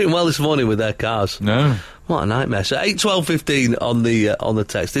not doing well this morning with their cars. No. What a nightmare. So 8, 12, 15 on the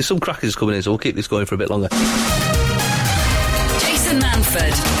text. There's some crackers coming in, so we'll keep this going for a bit longer. Jason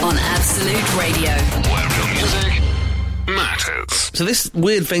Manford on Absolute Radio. Where real music matters. So this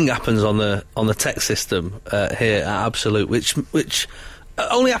weird thing happens on the text system here at Absolute, which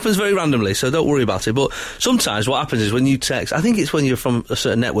only happens very randomly, so don't worry about it. But sometimes what happens is when you text, I think it's when you're from a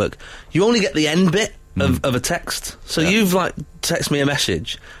certain network, you only get the end bit of a text. So you've text me a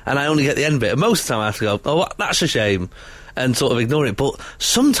message, and I only get the end bit. And most of the time I have to go, oh, that's a shame, and sort of ignore it. But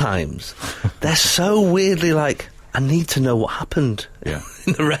sometimes they're so weirdly I need to know what happened in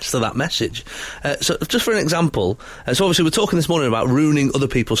the rest of that message. So just for an example, so obviously we're talking this morning about ruining other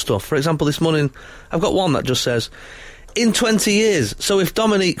people's stuff. For example, this morning I've got one that just says, in 20 years. So if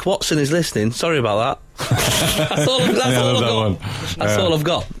Dominique Watson is listening, sorry about that. That's all I've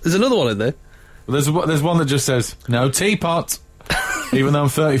got. There's another one in there. There's one that just says, no teapot. Even though I'm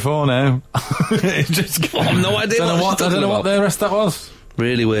 34 now. It just, I have no idea I don't know what the rest of that was.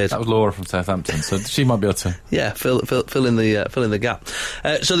 Really weird. That was Laura from Southampton, so she might be able to. Yeah, fill in the gap.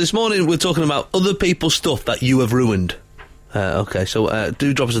 So this morning we're talking about other people's stuff that you have ruined. Okay, so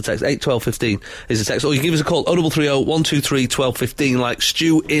do drop us a text. 8 12 15 is the text, or you can give us a call 0330 123 12 15, like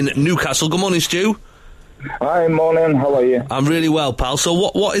Stu in Newcastle. Good morning, Stu. Hi, morning. How are you? I'm really well, pal. So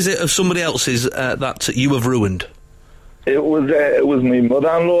what is it of somebody else's that you have ruined? It was my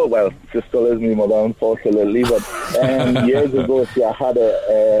mother-in-law. Well, she still is my mother, unfortunately. But years ago, I had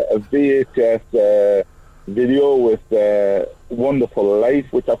a VHS video with Wonderful Life,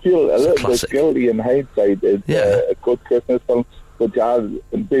 which I feel a little bit guilty in hindsight. It's a good Christmas film. but jazz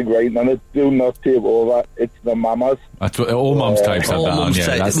and big writing on it. Do not tape over. It's the mamas. That's what all mum's tapes have that on.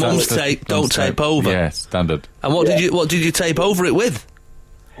 Yeah, mum's tape. Don't tape over. Yeah, standard. And what did you tape over it with?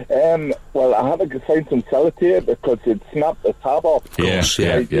 Well, I had to find some sellotape because it snapped the tab off. Of course,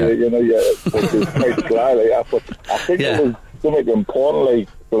 yeah. Which is quite glad. I think it was something important, like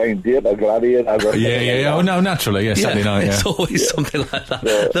Blind Date or Gladiator. Yeah. Oh, no, naturally, yeah, Saturday night, It's always something like that.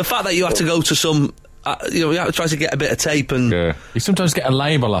 Yeah. The fact that you had to go to some... you have to try to get a bit of tape and... Yeah. You sometimes get a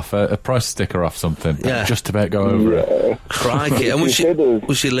label off, a price sticker off something. Yeah. Just about go over it. Crikey. And was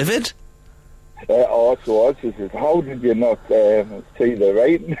she livid? She says, how did you not see the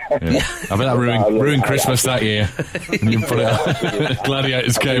writing? Yeah. I bet that ruined Christmas that year. And you put it on.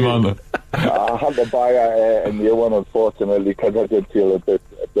 Gladiators came on. I had to buy a new one, unfortunately, because I did feel a bit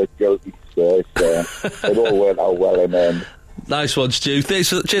guilty. So it all went out well in the end. Nice one, Stu. Cheers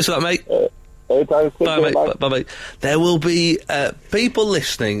for that, mate. Bye, mate. Bye. There will be people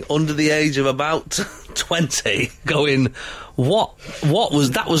listening under the age of about 20 going, what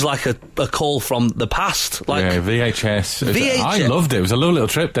was that? Was like a call from the past. Like, yeah, VHS. I loved it. It was a little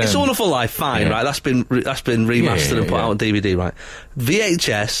trip down. It's a Wonderful Life, fine, right? That's been remastered and put out on DVD, right?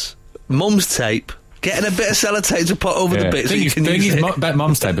 VHS, mum's tape, getting a bit of sellotape to put over the bits. The thing is about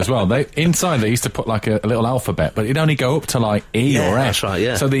mum's tape as well. Inside they used to put like a little alphabet, but it'd only go up to like E or F. That's right,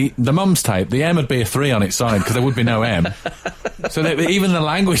 yeah. So the mum's tape, the M would be a 3 on its side because there would be no M. So even the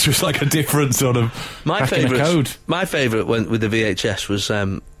language was like a different sort of code. My favourite with the VHS was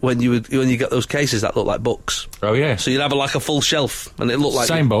when you got those cases that look like books. Oh yeah. So you'd have like a full shelf, and it looked like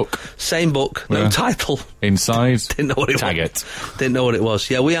same book, no title inside. Didn't know what it was. Tag it. Didn't know what it was.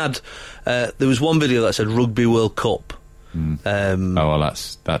 Yeah, we had. There was one video that said Rugby World Cup.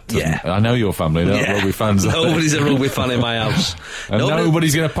 That. I know your family. They're not rugby fans. Nobody's a rugby fan in my house. And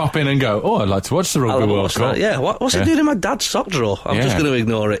nobody's going to pop in and go, "Oh, I'd like to watch the Rugby World Cup." Yeah, what's it doing in my dad's sock drawer? I'm just going to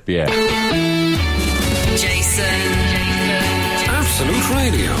ignore it. Yeah. Jason. Absolute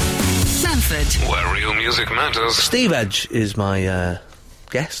Radio. Manford. Where real music matters. Steve Edge is my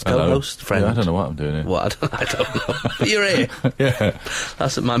guest, co-host, friend. Yeah, I don't know what I'm doing here. What? I don't know. But you're here. Yeah.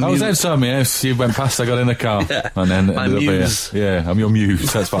 That's my muse. I was outside my house, you went past, I got in the car. Yeah. And then my muse. Yeah, I'm your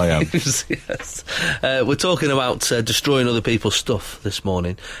muse, that's what I am. Yes. We're talking about destroying other people's stuff this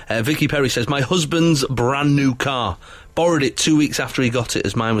morning. Vicky Perry says, my husband's brand new car. Borrowed it 2 weeks after he got it,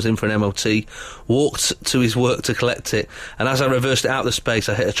 as mine was in for an MOT. Walked to his work to collect it, and as I reversed it out of the space,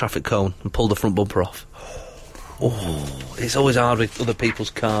 I hit a traffic cone and pulled the front bumper off. Oh, it's always hard with other people's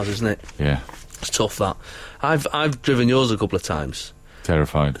cars, isn't it? Yeah. It's tough, that. I've driven yours a couple of times.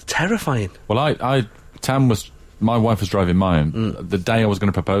 Terrifying. Well, my wife was driving mine. The day I was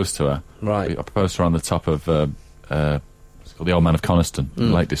going to propose to her, right. I proposed to her on the top of, it's called the Old Man of Coniston,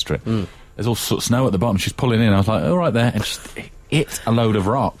 Lake District. There's all sort of snow at the bottom. She's pulling in. I was like, all right there. And just hit a load of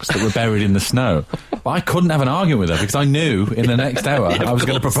rocks that were buried in the snow. But I couldn't have an argument with her because I knew in the next hour I was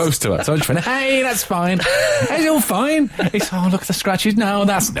going to propose to her. So I just went, hey, that's fine. It's all fine. It's, oh, look at the scratches. No,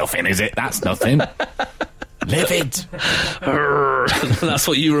 that's nothing, is it? That's nothing. Livid. That's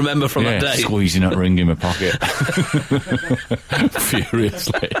what you remember from that day. Squeezing that ring in my pocket.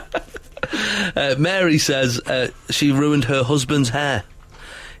 Furiously. Mary says she ruined her husband's hair.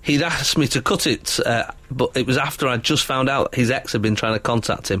 He'd asked me to cut it, but it was after I'd just found out his ex had been trying to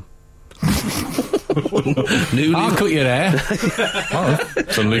contact him. I'll cut your hair.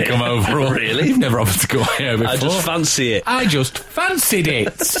 Suddenly come over. Really? You've never offered to cut my hair before. I just fancy it. I just fancied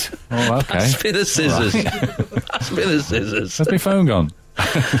it. Oh, okay. Pass me the scissors. Right. Pass me the scissors. Has my phone gone?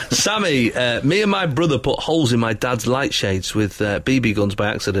 Sammy, me and my brother put holes in my dad's light shades with BB guns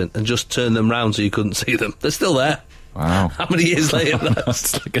by accident and just turned them round so you couldn't see them. They're still there. Wow. How many years later?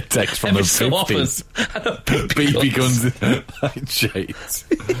 That's like a text from the 50s. BB guns light shades.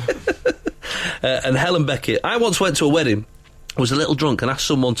 And Helen Beckett, I once went to a wedding, was a little drunk and asked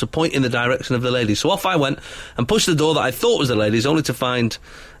someone to point in the direction of the ladies. So off I went and pushed the door that I thought was the ladies, only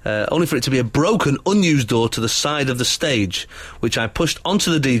for it to be a broken, unused door to the side of the stage, which I pushed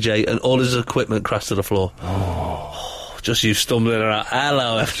onto the DJ and all his equipment crashed to the floor. Oh. Just you stumbling around.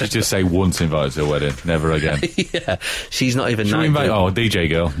 Hello. Just say once invited to a wedding, never again. Yeah. She's not even... DJ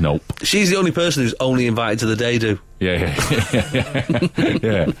girl? Nope. She's the only person who's only invited to the day do. Yeah.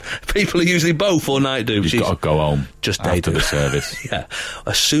 People are usually both or night do. You've got to go home. Just day after do. the service. Yeah.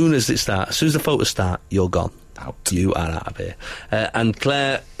 As soon as the photos start, you're gone. Out. You are out of here. And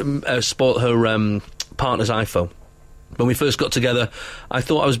Claire spoiled her partner's iPhone. When we first got together, I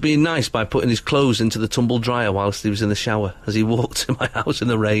thought I was being nice by putting his clothes into the tumble dryer whilst he was in the shower as he walked to my house in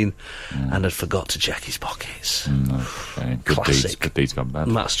the rain and had forgot to check his pockets. Okay. Classic. Good deeds gone bad.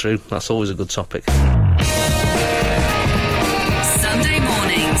 That's true. That's always a good topic.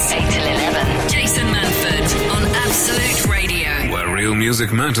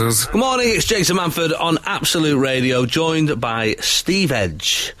 Music Matters. Good morning, it's Jason Manford on Absolute Radio, joined by Steve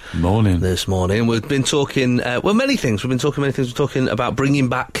Edge. Morning. This morning. We've been talking, many things. We're talking about bringing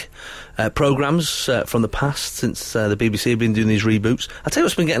back programmes from the past, since the BBC have been doing these reboots. I'll tell you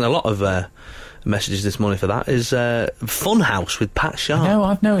what's been getting a lot of messages this morning for that is Funhouse with Pat Sharp. No,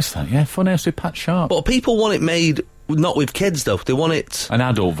 I've noticed that, yeah, Funhouse with Pat Sharp. But people want it made, not with kids though, they want it... An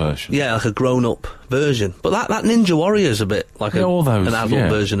adult version. Yeah, like a grown-up version. But that Ninja Warrior's a bit like all those, an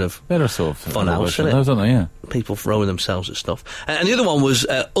adult version of they're a sort of Funhouse, isn't it? Those, aren't they, yeah. People throwing themselves at stuff. And the other one was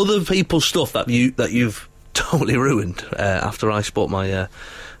other people's stuff that you've totally ruined after I spot my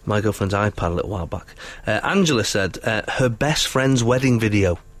girlfriend's iPad a little while back. Angela said her best friend's wedding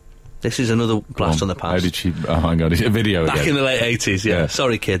video. This is another blast on the past. How did she... Oh, my God, is it a video Back again? in the late 80s, yeah.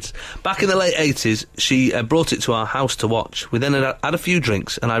 Sorry, kids. Back in the late 80s, she brought it to our house to watch. We then had a few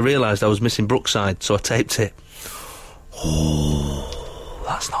drinks, and I realised I was missing Brookside, so I taped it. Oh,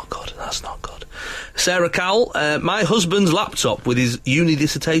 that's not good. That's not good. Sarah Cowell, my husband's laptop with his uni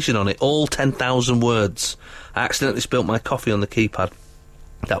dissertation on it, all 10,000 words. I accidentally spilt my coffee on the keypad.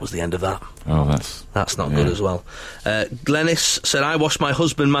 That was the end of that. Oh, that's not good as well. Glennis said, I washed my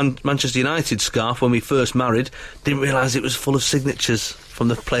husband Manchester United scarf when we first married. Didn't realise it was full of signatures from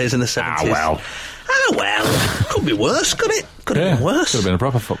the players in the 70s. Ah, well. Could be worse, could it? Could have been worse. Could have been a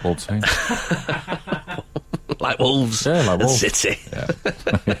proper football team. Like Wolves. Yeah, like Wolves. City. Yeah.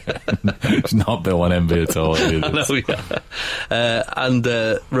 It's not built on envy at all. I know, yeah. And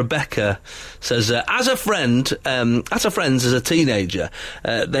Rebecca says, as a friend, at a friend's as a teenager,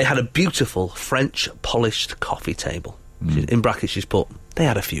 they had a beautiful French polished coffee table. In brackets she's put, they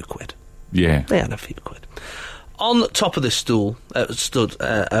had a few quid. Yeah. They had a few quid. On top of this stool stood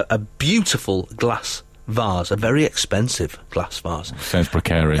a beautiful glass vase, a very expensive glass vase. Sounds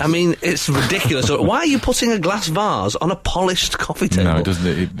precarious. I mean, it's ridiculous. Why are you putting a glass vase on a polished coffee table? No, it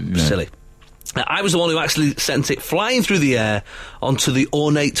doesn't. Silly. I was the one who actually sent it flying through the air onto the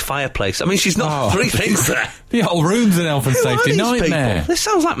ornate fireplace. I mean, she's not three things there. The whole room's an health and safety nightmare. People? This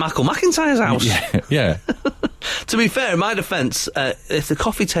sounds like Michael McIntyre's house. Yeah. To be fair, in my defence, if the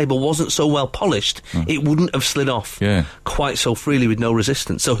coffee table wasn't so well polished, it wouldn't have slid off quite so freely with no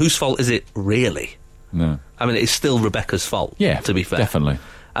resistance. So whose fault is it, really? No. I mean, it's still Rebecca's fault, to be fair. Definitely.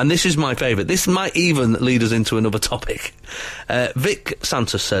 And this is my favourite. This might even lead us into another topic. Vic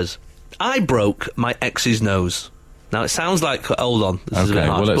Santos says, I broke my ex's nose. Now, it sounds like... Hold on. This is a bit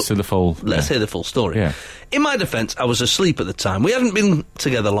harsh, well, let's hear the full... Let's hear the full story. Yeah. In my defence, I was asleep at the time. We hadn't been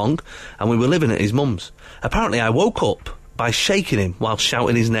together long, and we were living at his mum's. Apparently, I woke up by shaking him while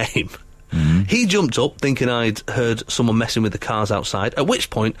shouting his name. Mm-hmm. He jumped up, thinking I'd heard someone messing with the cars outside, at which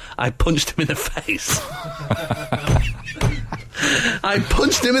point I punched him in the face. I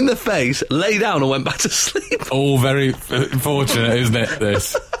punched him in the face, lay down and went back to sleep. All very fortunate, isn't it,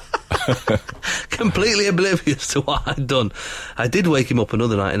 this? Completely oblivious to what I'd done. I did wake him up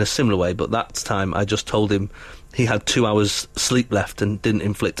another night in a similar way, but that time I just told him he had 2 hours sleep left and didn't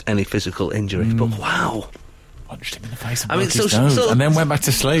inflict any physical injury. But wow. Punched him in the face and broke his nose, and then went back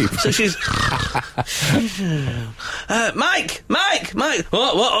to sleep. So she's... Mike!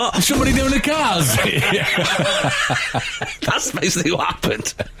 What? Is somebody doing the cars? That's basically what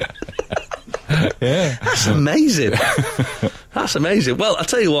happened. Yeah. That's amazing. That's amazing. Well, I'll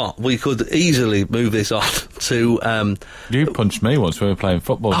tell you what, we could easily move this on to... You punched me once when we were playing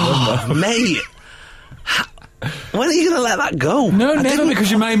football. Oh, mate. When are you going to let that go? No, never,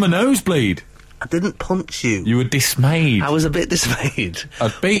 because you made my nose bleed. I didn't punch you. You were dismayed. I was a bit dismayed.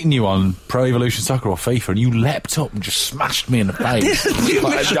 I'd beaten you on Pro Evolution Soccer or FIFA, and you leapt up and just smashed me in the face.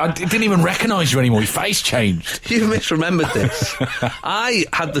 I didn't even recognise you anymore. Your face changed. You misremembered this. I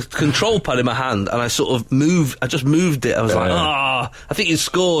had the control pad in my hand, and I sort of moved. I just moved it. I was like, I think you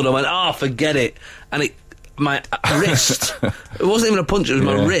scored. I went, forget it. And my wrist. It wasn't even a punch. It was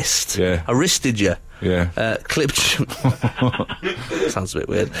my wrist. Yeah. I wristed you. Yeah. Clipped. Sounds a bit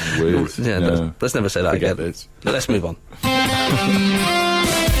weird. Yeah, no. Let's never say that again. Let's move on.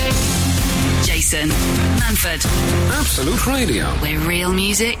 Jason Manford. Absolute Radio. Where real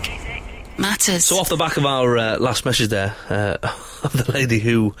music matters. So off the back of our last message there, of the lady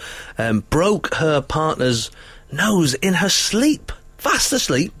who broke her partner's nose in her sleep, fast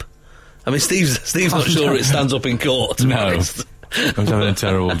asleep. I mean, Steve's not sure it stands up in court, to be honest. I was having a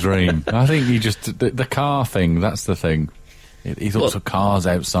terrible dream. I think you just... The car thing, that's the thing. He thought of cars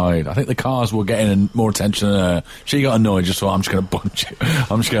outside. I think the cars were getting more attention than her. She got annoyed, just thought, I'm just going to punch you.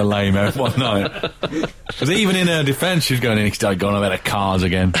 I'm just going to lay him out one night. Because even in her defence, she's going, he started going about the cars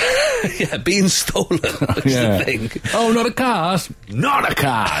again. Yeah, being stolen. That's the thing. Oh, not the cars. Not the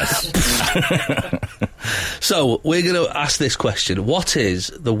cars. So, we're going to ask this question. What is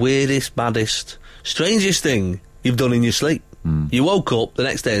the weirdest, baddest, strangest thing you've done in your sleep? You woke up the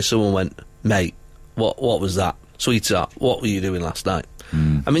next day and someone went, mate, what was that? Sweetheart, what were you doing last night?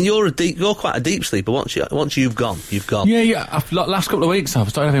 I mean, you're quite a deep sleeper. Once you've gone, you've gone. Yeah. Last couple of weeks, I've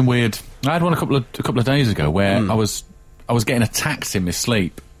started having weird. I had one a couple of days ago where I was getting attacked in my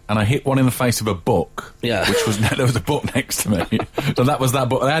sleep, and I hit one in the face of a book. Yeah, there was a book next to me, so that was that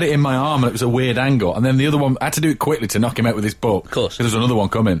book. I had it in my arm, and it was a weird angle. And then the other one, I had to do it quickly to knock him out with this book. Of course, because there's another one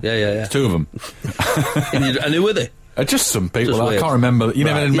coming. Yeah. There's two of them. And who were they? Just some people. I can't remember. You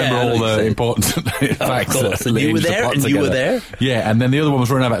never remember all the important facts. And you were there, and you were there. Yeah, and then the other one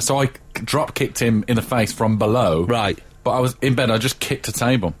was running about. So I drop kicked him in the face from below. Right. But I was in bed. I just kicked a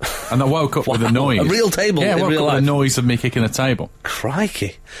table, and I woke up with a noise. A real table. Yeah, I woke up with a noise of me kicking a table.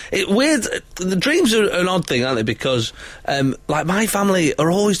 Crikey! Weird. The dreams are an odd thing, aren't they? Because like my family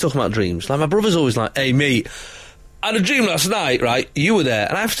are always talking about dreams. Like my brother's always like, "Hey, mate, I had a dream last night. Right, you were there,"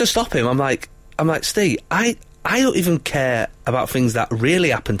 and I have to stop him. I'm like, Steve, I don't even care about things that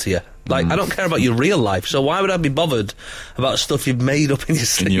really happen to you. Like, I don't care about your real life, so why would I be bothered about stuff you've made up in your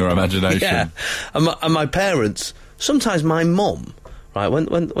sleep? In your imagination. Yeah. And my parents, sometimes my mum, right,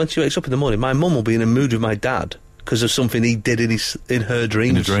 when she wakes up in the morning, my mum will be in a mood with my dad because of something he did in her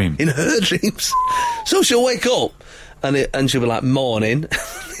dreams. In a dream. In her dreams. So she'll wake up, and she'll be like, morning.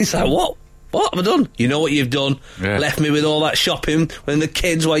 He's like, what? What have I done? You know what you've done? Yeah. Left me with all that shopping when the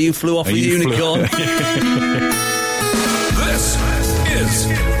kids while you flew off a unicorn. This is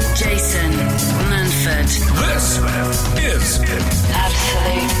Jason Manford. This is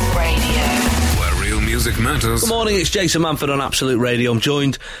Absolute Radio. where real music matters. Good morning, it's Jason Manford on Absolute Radio. I'm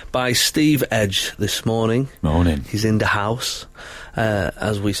joined by Steve Edge this morning. Morning. He's in the house. I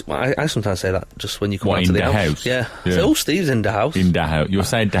sometimes say that just when you come out to the house. Yeah. So, Steve's in the house. In the house. You're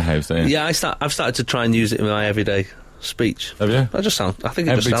saying the house, don't you? Yeah, I've started to try and use it in my everyday speech. Have you? I think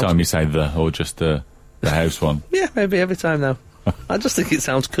it every just sounds... time you say the, or just the house one. Yeah, maybe every time now. I just think it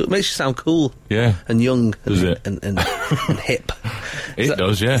sounds cool. It makes you sound cool. Yeah. And young. Does it? And hip. It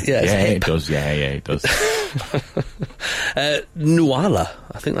does, yeah. Yeah, it does. Yeah, it does. Nuala,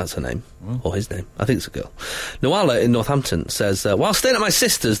 I think that's her name. Or his name. I think it's a girl. Nuala in Northampton says, while staying at my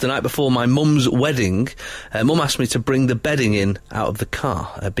sister's the night before my mum's wedding, Mum asked me to bring the bedding in out of the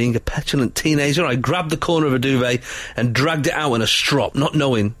car. Being a petulant teenager, I grabbed the corner of a duvet and dragged it out in a strop, not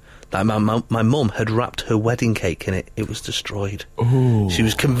knowing that my mum had wrapped her wedding cake in it. It was destroyed. Ooh. She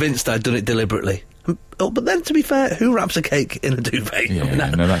was convinced I'd done it deliberately. But then, to be fair, who wraps a cake in a duvet? Yeah,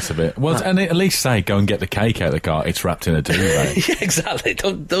 no, that's a bit... Well, and at least say, go and get the cake out of the car, it's wrapped in a duvet. Yeah, exactly.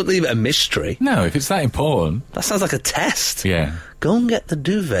 Don't leave it a mystery. No, if it's that important... That sounds like a test. Yeah. Go and get the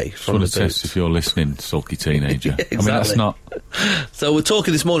duvet from the test if you're listening, sulky teenager. Yeah, exactly. I mean, that's not... So we're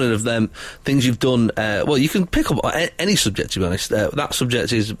talking this morning of things you've done. Well, you can pick up any subject, to be honest. That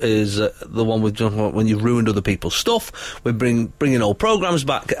subject is the one we've done when you've ruined other people's stuff. We're bringing old programmes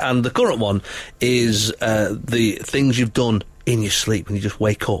back, and the current one is the things you've done in your sleep when you just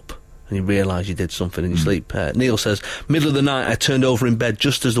wake up and you realise you did something in your sleep. Neil says, middle of the night I turned over in bed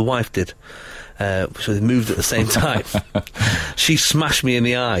just as the wife did. So they moved at the same time. She smashed me in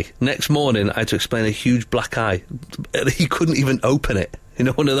the eye. Next morning, I had to explain a huge black eye. He couldn't even open it. You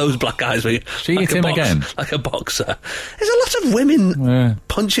know, one of those black eyes where you... She hit him again? Like a boxer. There's a lot of women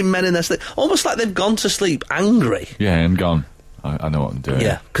punching men in their sleep. Almost like they've gone to sleep angry. Yeah, and gone. I know what I'm doing.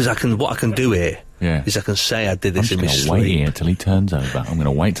 Yeah, because what I can do here is I can say I did this in my sleep. I'm just going to wait here till he turns over. I'm going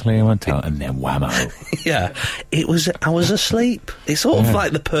to wait till he won't tell, and then whammo. Yeah, I was asleep. It's sort of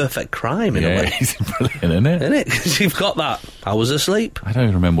like the perfect crime in a way. It's brilliant, isn't it? Isn't it? Because you've got that. I was asleep. I don't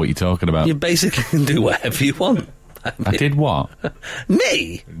even remember what you're talking about. You basically can do whatever you want. I did what?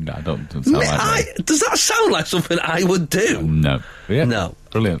 Me? No, don't sound like me. Does that sound like something I would do? No. Yeah. No.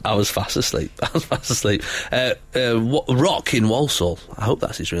 Brilliant. I was fast asleep. Rock in Walsall. I hope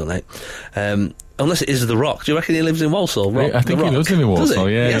that's his real name. Unless it is The Rock. Do you reckon he lives in Walsall? Rock, I think he does live in Walsall,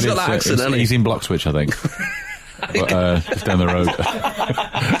 yeah. He has got that accent, hasn't he? He's in Bloxwich, I think. But, just down the road.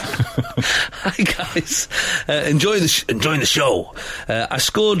 Hi guys, enjoying the show. I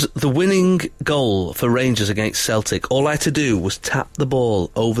scored the winning goal for Rangers against Celtic. All I had to do was tap the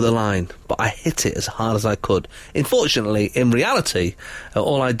ball over the line, but I hit it as hard as I could. Unfortunately, in reality,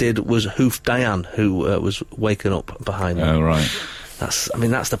 all I did was hoof Diane, who was waking up behind me. Oh, right.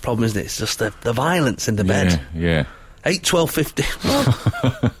 That's the problem, isn't it? It's just the violence in the bed. Yeah. 8, 12, 15.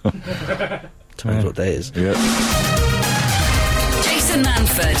 Depends what day it is. Yeah. Jason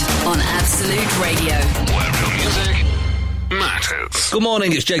Manford on Absolute Radio. Where real music matters. Is. Good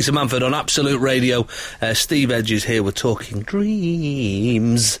morning, it's Jason Manford on Absolute Radio. Steve Edge is here, we're talking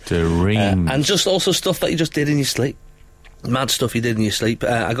dreams. And just also stuff that you just did in your sleep. Mad stuff you did in your sleep.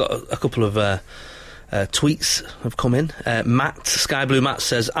 I got a couple of tweets have come in. Matt, Sky Blue Matt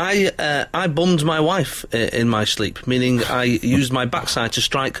says, I bummed my wife in my sleep, meaning I used my backside to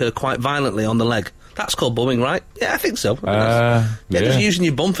strike her quite violently on the leg. That's called bumming, right? Yeah, I think so. Just using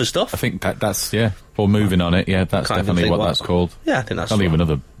your bum for stuff. I think that's, or moving on it, that's definitely what that's called. Yeah, I think that's I'll leave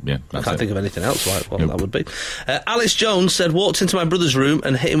another, I can't think of anything else like what that would be. Alice Jones said, walked into my brother's room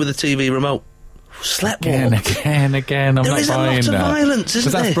and hit him with a TV remote. Again. I'm not buying that. There is a lot of violence,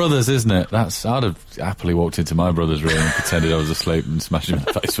 isn't there? That's brothers, isn't it? I'd have happily walked into my brother's room and pretended I was asleep and smashed him in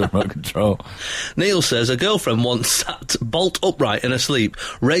the face with remote control. Neil says, a girlfriend once sat bolt upright in her sleep,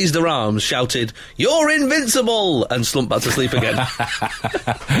 raised her arms, shouted, "You're invincible!" and slumped back to sleep again.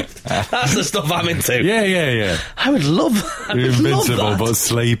 That's the stuff I'm into. Yeah. I would love You're invincible but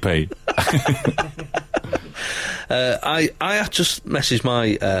sleepy. I just messaged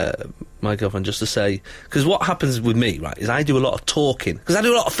my girlfriend just to say, because what happens with me, right, is I do a lot of talking, because I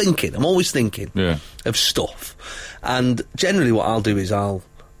do a lot of thinking. I'm always thinking of stuff. And generally what I'll do is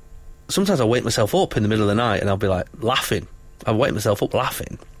sometimes I'll wake myself up in the middle of the night and I'll be like laughing. I'll wake myself up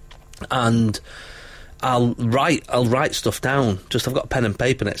laughing. And I'll write stuff down. I've got a pen and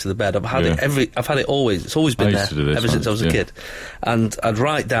paper next to the bed. I've had it always. It's always been there ever since I was a kid. And I'd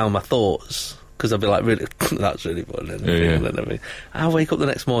write down my thoughts, because I'd be like, really, that's really fun. And I wake up the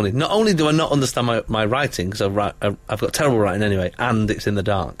next morning. Not only do I not understand my writing, because I've got terrible writing anyway, and it's in the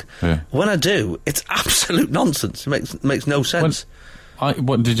dark. Yeah. When I do, it's absolute nonsense. It makes no sense.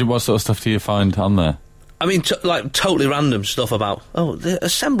 What sort of stuff do you find on there? I mean, totally random stuff about a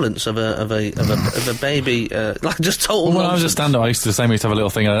semblance of a baby, like just total. Well, when nonsense. I was a stand-up, I used to have a little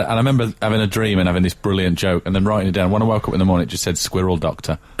thing, and I remember having a dream and having this brilliant joke, and then writing it down. When I woke up in the morning, it just said "Squirrel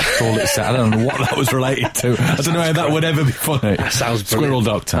Doctor." That's all it said. I don't know what that was related to. I don't know how that would ever be funny. That sounds Squirrel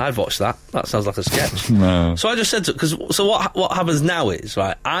Doctor. I'd watch that. That sounds like a sketch. No. So I just said what happens now is,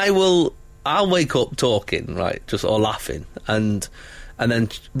 right, I'll wake up talking, right, or laughing, and then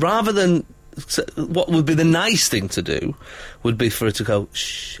rather than. So what would be the nice thing to do would be for her to go,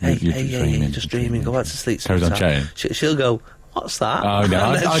 shh, hey, just dreaming, go back to sleep. She'll go, what's that? Oh, no,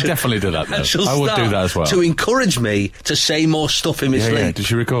 I definitely do that, though. I would do that as well. To encourage me to say more stuff in my sleep. Yeah. Did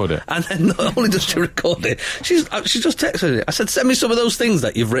she record it? And then not only does she record it, she just texted it. I said, send me some of those things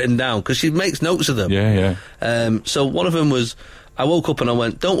that you've written down, because she makes notes of them. Yeah. So one of them was, I woke up and I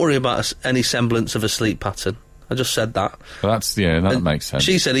went, don't worry about any semblance of a sleep pattern. I just said that. Well, that makes sense.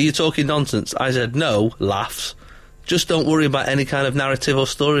 She said, are you talking nonsense? I said, no, laughs. Just don't worry about any kind of narrative or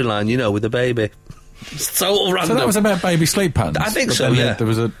storyline, with the baby. It's total random. So that was about baby sleep patterns? I think so, yeah. There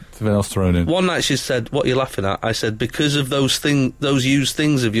was something else thrown in. One night she said, what are you laughing at? I said, because of those used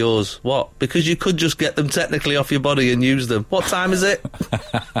things of yours. What? Because you could just get them technically off your body and use them. What time is it?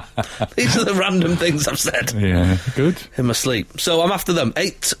 These are the random things I've said. Yeah, good. In my sleep. So I'm after them.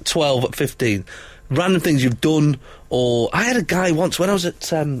 8, 12, 15. Random things you've done, or I had a guy once when I was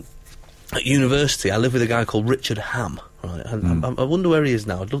at university. I lived with a guy called Richard Ham. Right, I wonder where he is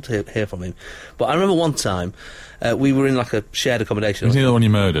now. I'd love to hear from him. But I remember one time we were in like a shared accommodation. Is he the one you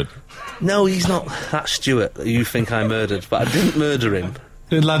murdered? No, he's not. That's Stuart that you think I murdered, but I didn't murder him.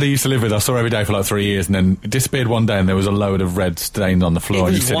 The lad who used to live with us, I saw every day for like 3 years, and then disappeared one day, and there was a load of red stained on the floor,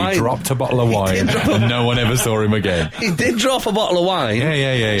 and he said he dropped a bottle of wine, and no one ever saw him again. He did drop a bottle of wine.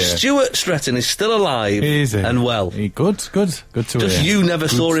 Yeah. Stuart Stretton is still alive and well. Good to hear. Just you never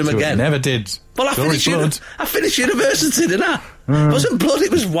saw him again. Never did. Well, I finished university, didn't I? It wasn't blood,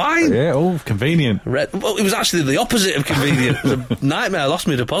 it was wine. Yeah, convenient. Well, it was actually the opposite of convenient. It was a nightmare. I lost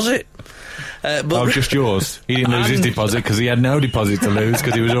my deposit. Just yours. He didn't lose his deposit because he had no deposit to lose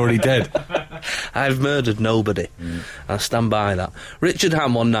because he was already dead. I've murdered nobody. I stand by that. Richard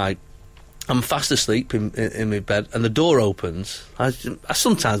Ham, one night, I'm fast asleep in my bed, and the door opens. I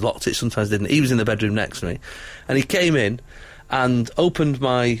sometimes locked it, sometimes didn't. He was in the bedroom next to me, and he came in and opened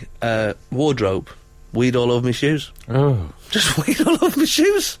my wardrobe, weed all over my shoes. Oh. Just weed all over my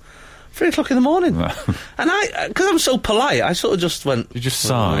shoes. 3 o'clock in the morning. And because I'm so polite, I sort of just went... You just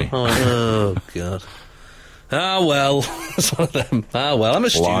sigh. Oh, God. Ah, well. It's one of them. Ah, well, I'm a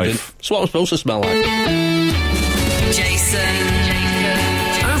student. That's what I'm supposed to smell like. Jason.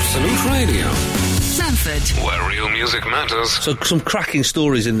 Absolute Radio. Manford. Where real music matters. So, some cracking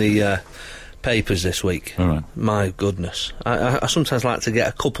stories in the papers this week. All right. My goodness. I sometimes like to get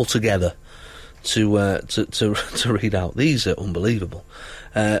a couple together to read out. These are unbelievable.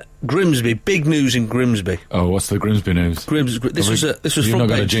 Grimsby, big news in Grimsby. Oh, what's the Grimsby news? This was You've front not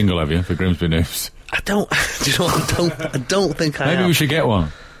got page. a jingle, have you, for Grimsby news? I don't. Do you know what? I don't think I Maybe have. we should get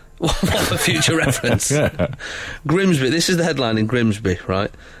one. What for future reference? Yeah. Grimsby. This is the headline in Grimsby,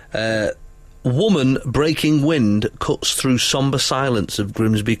 right? Woman breaking wind cuts through sombre silence of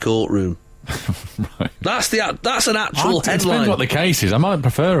Grimsby courtroom. Right. That's an actual It depends headline. what the case is. I might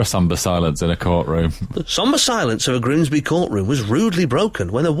prefer a sombre silence in a courtroom. The sombre silence of a Grimsby courtroom was rudely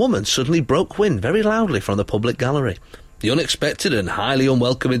broken when a woman suddenly broke wind very loudly from the public gallery. The unexpected and highly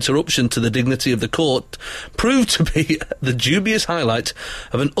unwelcome interruption to the dignity of the court proved to be the dubious highlight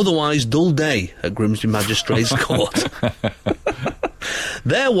of an otherwise dull day at Grimsby Magistrates Court.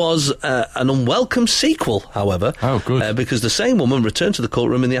 There was an unwelcome sequel, however. Oh, good. Because the same woman returned to the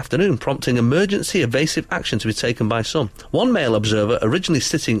courtroom in the afternoon, prompting emergency evasive action to be taken by some. One male observer, originally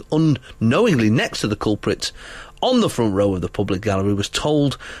sitting unknowingly next to the culprit on the front row of the public gallery, was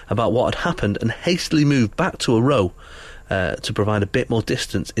told about what had happened and hastily moved back to a row to provide a bit more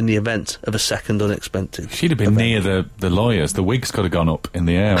distance in the event of a second unexpected. She'd have been near the lawyers. The wigs could have gone up in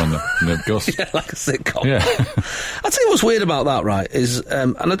the air on the gust. Yeah, like a sitcom. Yeah. I'll tell you what's weird about that, right, is,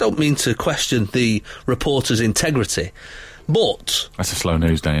 and I don't mean to question the reporter's integrity, but... That's a slow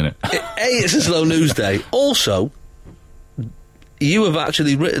news day, isn't it? It's a slow news day. Also, you have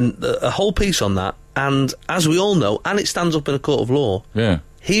actually written a whole piece on that, and as we all know, and it stands up in a court of law, Yeah.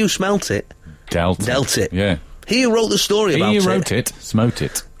 he who smelt it... Dealt it. Yeah. He who wrote the story about it... He who wrote it, smote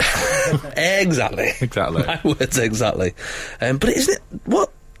it. Exactly. Exactly. My words, exactly. But isn't it...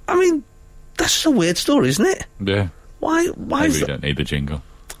 What? I mean, that's just a weird story, isn't it? Yeah. Why Maybe is we that? don't need the jingle.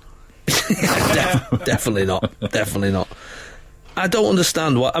 Definitely not. Definitely not. I don't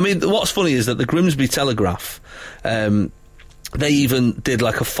understand why. I mean, what's funny is that the Grimsby Telegraph, they even did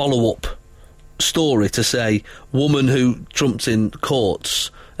like a follow-up story to say, woman who trumped in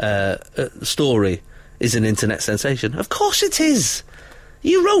courts story is an internet sensation. Of course it is.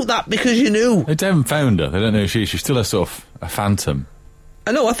 You wrote that because you knew. They haven't found her. They don't know who she is. She's still a sort of a phantom.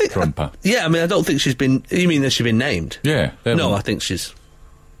 I know, I think... Trumper. I mean, I don't think she's been... You mean that she's been named? Yeah. No, I think she's...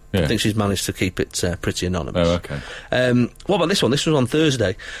 Yeah. I think she's managed to keep it pretty anonymous. Oh, okay. What about this one? This was on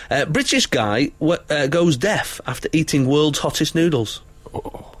Thursday. British guy goes deaf after eating world's hottest noodles.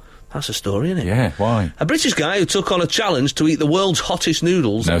 Oh. That's a story, isn't it? Yeah, why? A British guy who took on a challenge to eat the world's hottest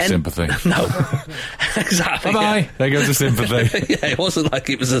noodles. No sympathy. No. Exactly. Bye-bye. Yeah. There goes the sympathy. Yeah, it wasn't like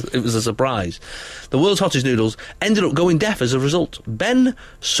it was a surprise. The world's hottest noodles ended up going deaf as a result. Ben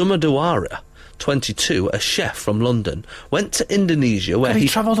Sumadewara, 22, a chef from London, went to Indonesia where He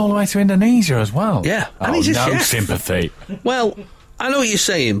travelled all the way to Indonesia as well. Yeah, Oh, and he's a no chef. sympathy. Well, I know what you're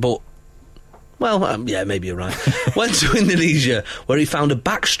saying, but... Well, yeah, maybe you're right. Went to Indonesia, where he found a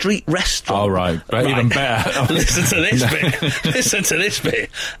backstreet restaurant. Oh, right. But even better. Listen to this bit. Listen to this bit.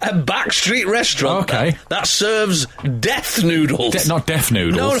 A backstreet restaurant Okay. that serves death noodles. Not deaf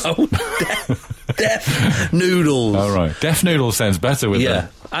noodles. No. Deaf noodles. Oh, right. Deaf noodles sounds better with Yeah, them.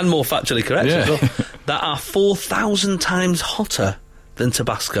 and more factually correct Yeah. as well. That are 4,000 times hotter than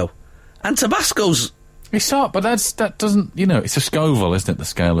Tabasco. And Tabasco's... It's hot, but that doesn't, it's a Scoville, isn't it, the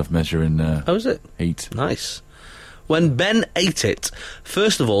scale of measuring Oh, is it? heat. Nice. When Ben ate it,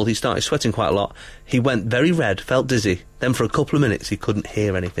 first of all, he started sweating quite a lot. He went very red, felt dizzy. Then for a couple of minutes, he couldn't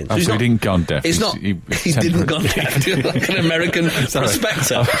hear anything. Oh, he's so he not- didn't gone deaf. He's He's- not... he- He didn't gone deaf. Like an American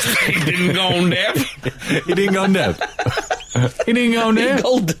prospector. He didn't go deaf. He didn't go deaf. He didn't go deaf.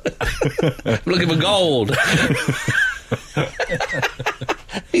 Gold. I'm looking for gold.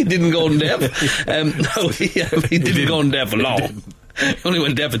 He didn't go deaf. No, he didn't go deaf for long. He only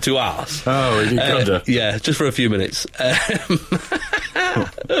went deaf for 2 hours. Oh, he didn't go deaf. Yeah, just for a few minutes.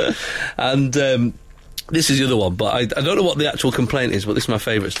 And this is the other one, but I don't know what the actual complaint is, but this is my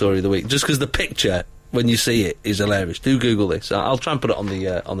favourite story of the week. Just because the picture, when you see it, is hilarious. Do Google this. I'll try and put it on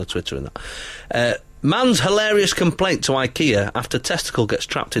the Twitter and that. Man's hilarious complaint to IKEA after testicle gets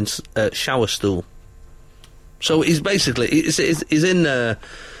trapped in shower stool. So he's basically... He's in...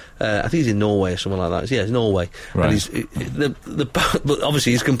 I think he's in Norway or something like that. Yeah, it's Norway. Right. And but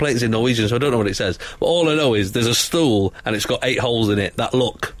obviously his complaint's in Norwegian, so I don't know what it says. But all I know is there's a stool and it's got 8 holes in it that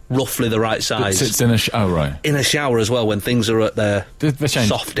look roughly the right size. It sits in a... oh, right. In a shower as well when things are at their They change,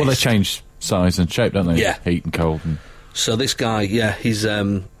 softest. well, they change size and shape, don't they? Yeah. Heat and cold. And So this guy, yeah, he's...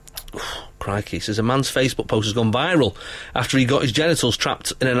 crikey, says a man's Facebook post has gone viral after he got his genitals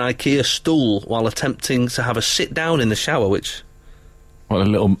trapped in an IKEA stool while attempting to have a sit-down in the shower, which... What, a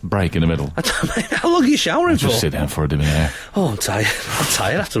little break in the middle? How long are you showering for? Just sit down for a minute. Yeah. Oh, I'm tired. I'm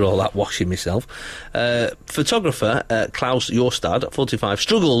tired after all that washing myself. Photographer Klaus Jorstad, 45,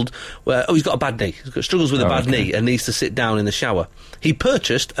 struggled. He's got a bad knee. Struggles with a bad knee and needs to sit down in the shower. He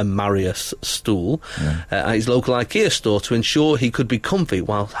purchased a maddest stool at his local IKEA store to ensure he could be comfy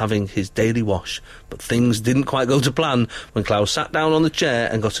while having his daily wash. But things didn't quite go to plan when Klaus sat down on the chair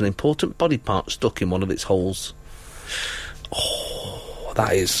and got an important body part stuck in one of its holes. Oh,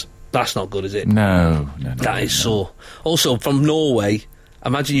 that's not good, is it? No. That is sore. Also, from Norway,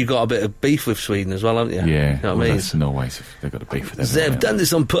 imagine you've got a bit of beef with Sweden as well, haven't you? Yeah. You know what I mean? That's Norway, so they've got a beef with them. They've done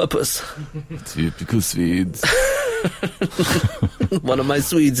this on purpose. Typical Swedes. One of my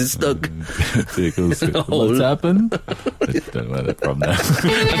Swedes is stuck. Typical Swedes. What's happened? I don't know where they're from now.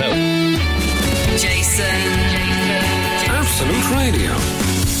 Jason. Absolute Radio.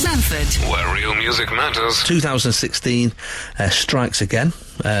 Manford. Where real music matters. 2016 strikes again,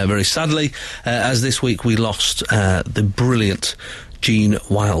 very sadly, as this week we lost the brilliant Gene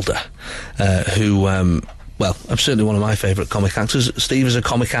Wilder, who, certainly one of my favourite comic actors. Steve is a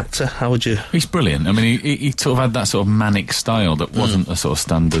comic actor. How would you... He's brilliant. I mean, he sort of had that sort of manic style that wasn't a sort of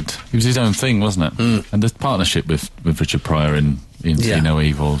standard... He was his own thing, wasn't it? And the partnership with Richard Pryor in See No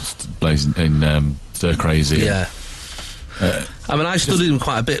Evil, Blazing in Stir Crazy. Yeah. I mean, I studied him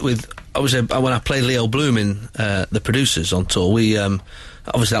quite a bit with... when I played Leo Bloom in The Producers on tour, we...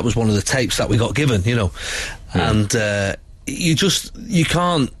 obviously, that was one of the tapes that we got given, you know. Yeah. And you just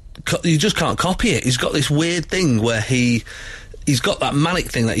can't copy it. He's got this weird thing where he's got that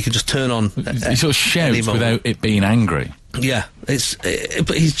manic thing that you can just turn on. He sort of shouts without it being angry. Yeah, but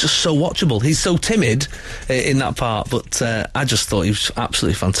he's just so watchable. He's so timid in that part, but I just thought he was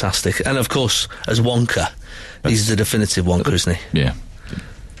absolutely fantastic. And of course, as Wonka, he's the definitive Wonka, isn't he? Yeah.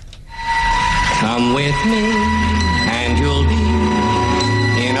 Come with me, and you'll be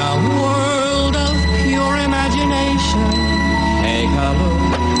in a world of pure imagination. Take a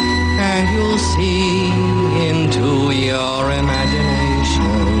look, and you'll see into your imagination.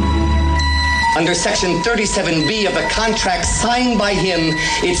 Under Section 37B of the contract signed by him,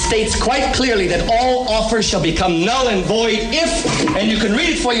 it states quite clearly that all offers shall become null and void if, and you can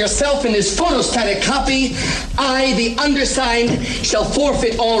read it for yourself in this photostatic copy, I, the undersigned, shall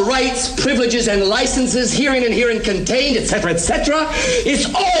forfeit all rights, privileges, and licenses herein and herein contained, etc., etc. It's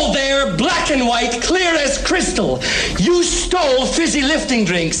all there, black and white, clear as crystal. You stole fizzy lifting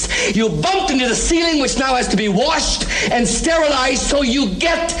drinks. You bumped into the ceiling, which now has to be washed and sterilized, so you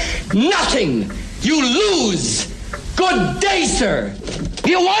get nothing. You lose. Good day, sir.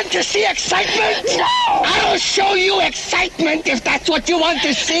 You want to see excitement? No! I'll show you excitement if that's what you want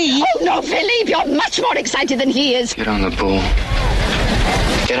to see. Oh, no, Philippe, you're much more excited than he is. Get on the ball.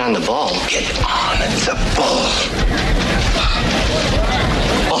 Get on the ball. Get on the ball.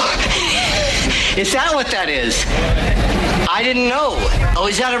 Oh, is that what that is? I didn't know. Oh,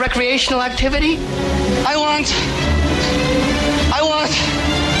 is that a recreational activity? I want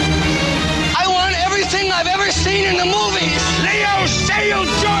everything I've ever seen in the movies. Leo, say you'll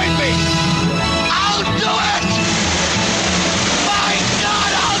join me. I'll do it. My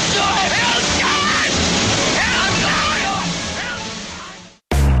God, I'll do it. He'll do it.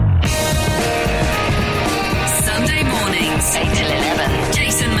 Sunday mornings, 8 till 11.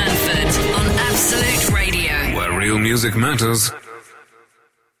 Jason Manford on Absolute Radio. Where real music matters.